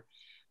nature.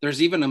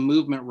 There's even a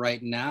movement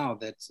right now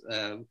that's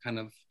kind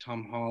of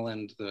Tom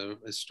Holland, the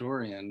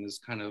historian, is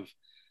kind of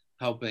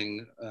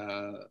helping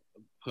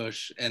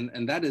push,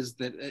 and that is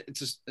that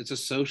it's a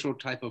social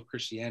type of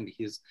Christianity.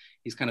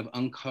 He's kind of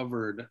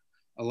uncovered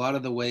a lot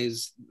of the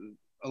ways,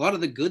 a lot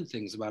of the good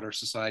things about our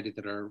society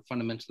that are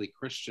fundamentally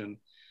Christian,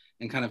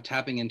 and kind of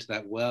tapping into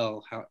that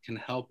well, how it can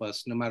help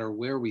us, no matter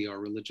where we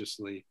are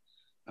religiously,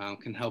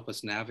 can help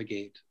us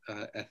navigate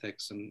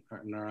ethics and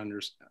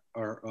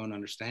our own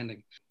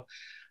understanding.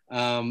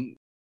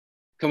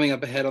 Coming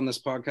up ahead on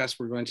this podcast,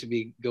 we're going to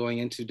be going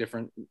into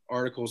different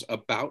articles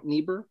about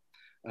Niebuhr,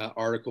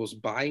 articles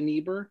by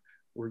Niebuhr.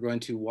 We're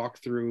going to walk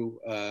through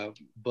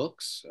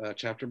books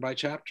chapter by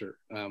chapter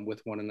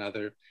with one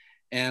another.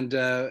 And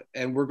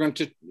we're going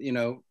to,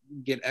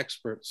 get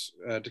experts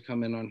to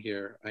come in on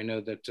here. I know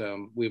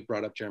that we've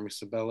brought up Jeremy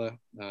Sabella,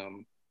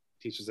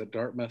 teaches at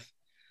Dartmouth,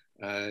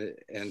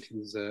 and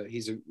he's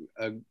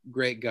a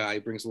great guy. He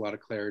brings a lot of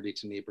clarity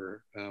to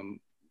Niebuhr.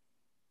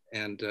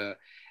 And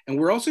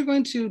we're also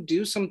going to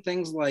do some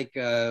things like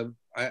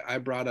I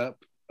brought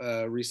up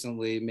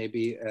recently,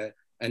 maybe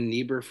a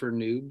Niebuhr for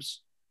Noobs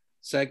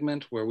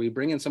segment, where we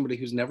bring in somebody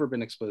who's never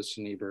been exposed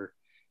to Niebuhr,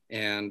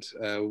 and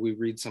we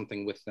read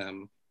something with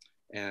them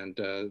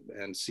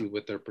and see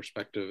what their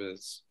perspective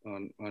is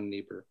on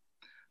Niebuhr.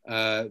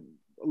 A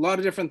lot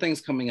of different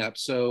things coming up.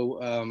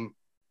 So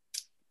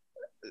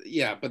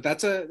but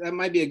that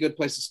might be a good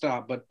place to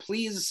stop. But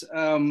please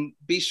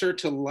be sure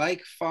to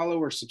like, follow,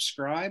 or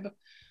subscribe.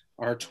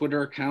 Our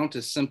Twitter account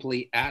is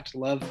simply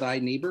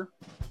 @LoveThyNiebuhr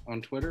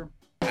on Twitter,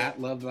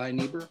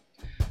 @LoveThyNiebuhr.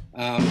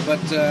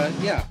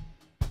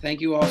 Thank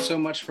you all so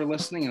much for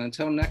listening. And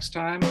until next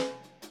time,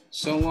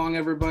 so long,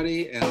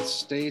 everybody, and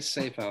stay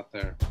safe out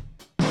there.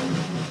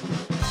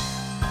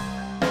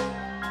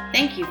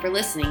 Thank you for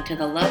listening to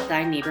the Love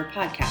Thy Niebuhr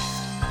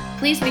podcast.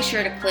 Please be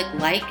sure to click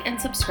like and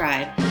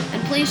subscribe,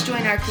 and please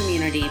join our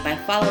community by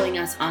following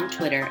us on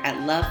Twitter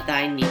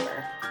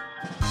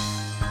 @LoveThyNiebuhr.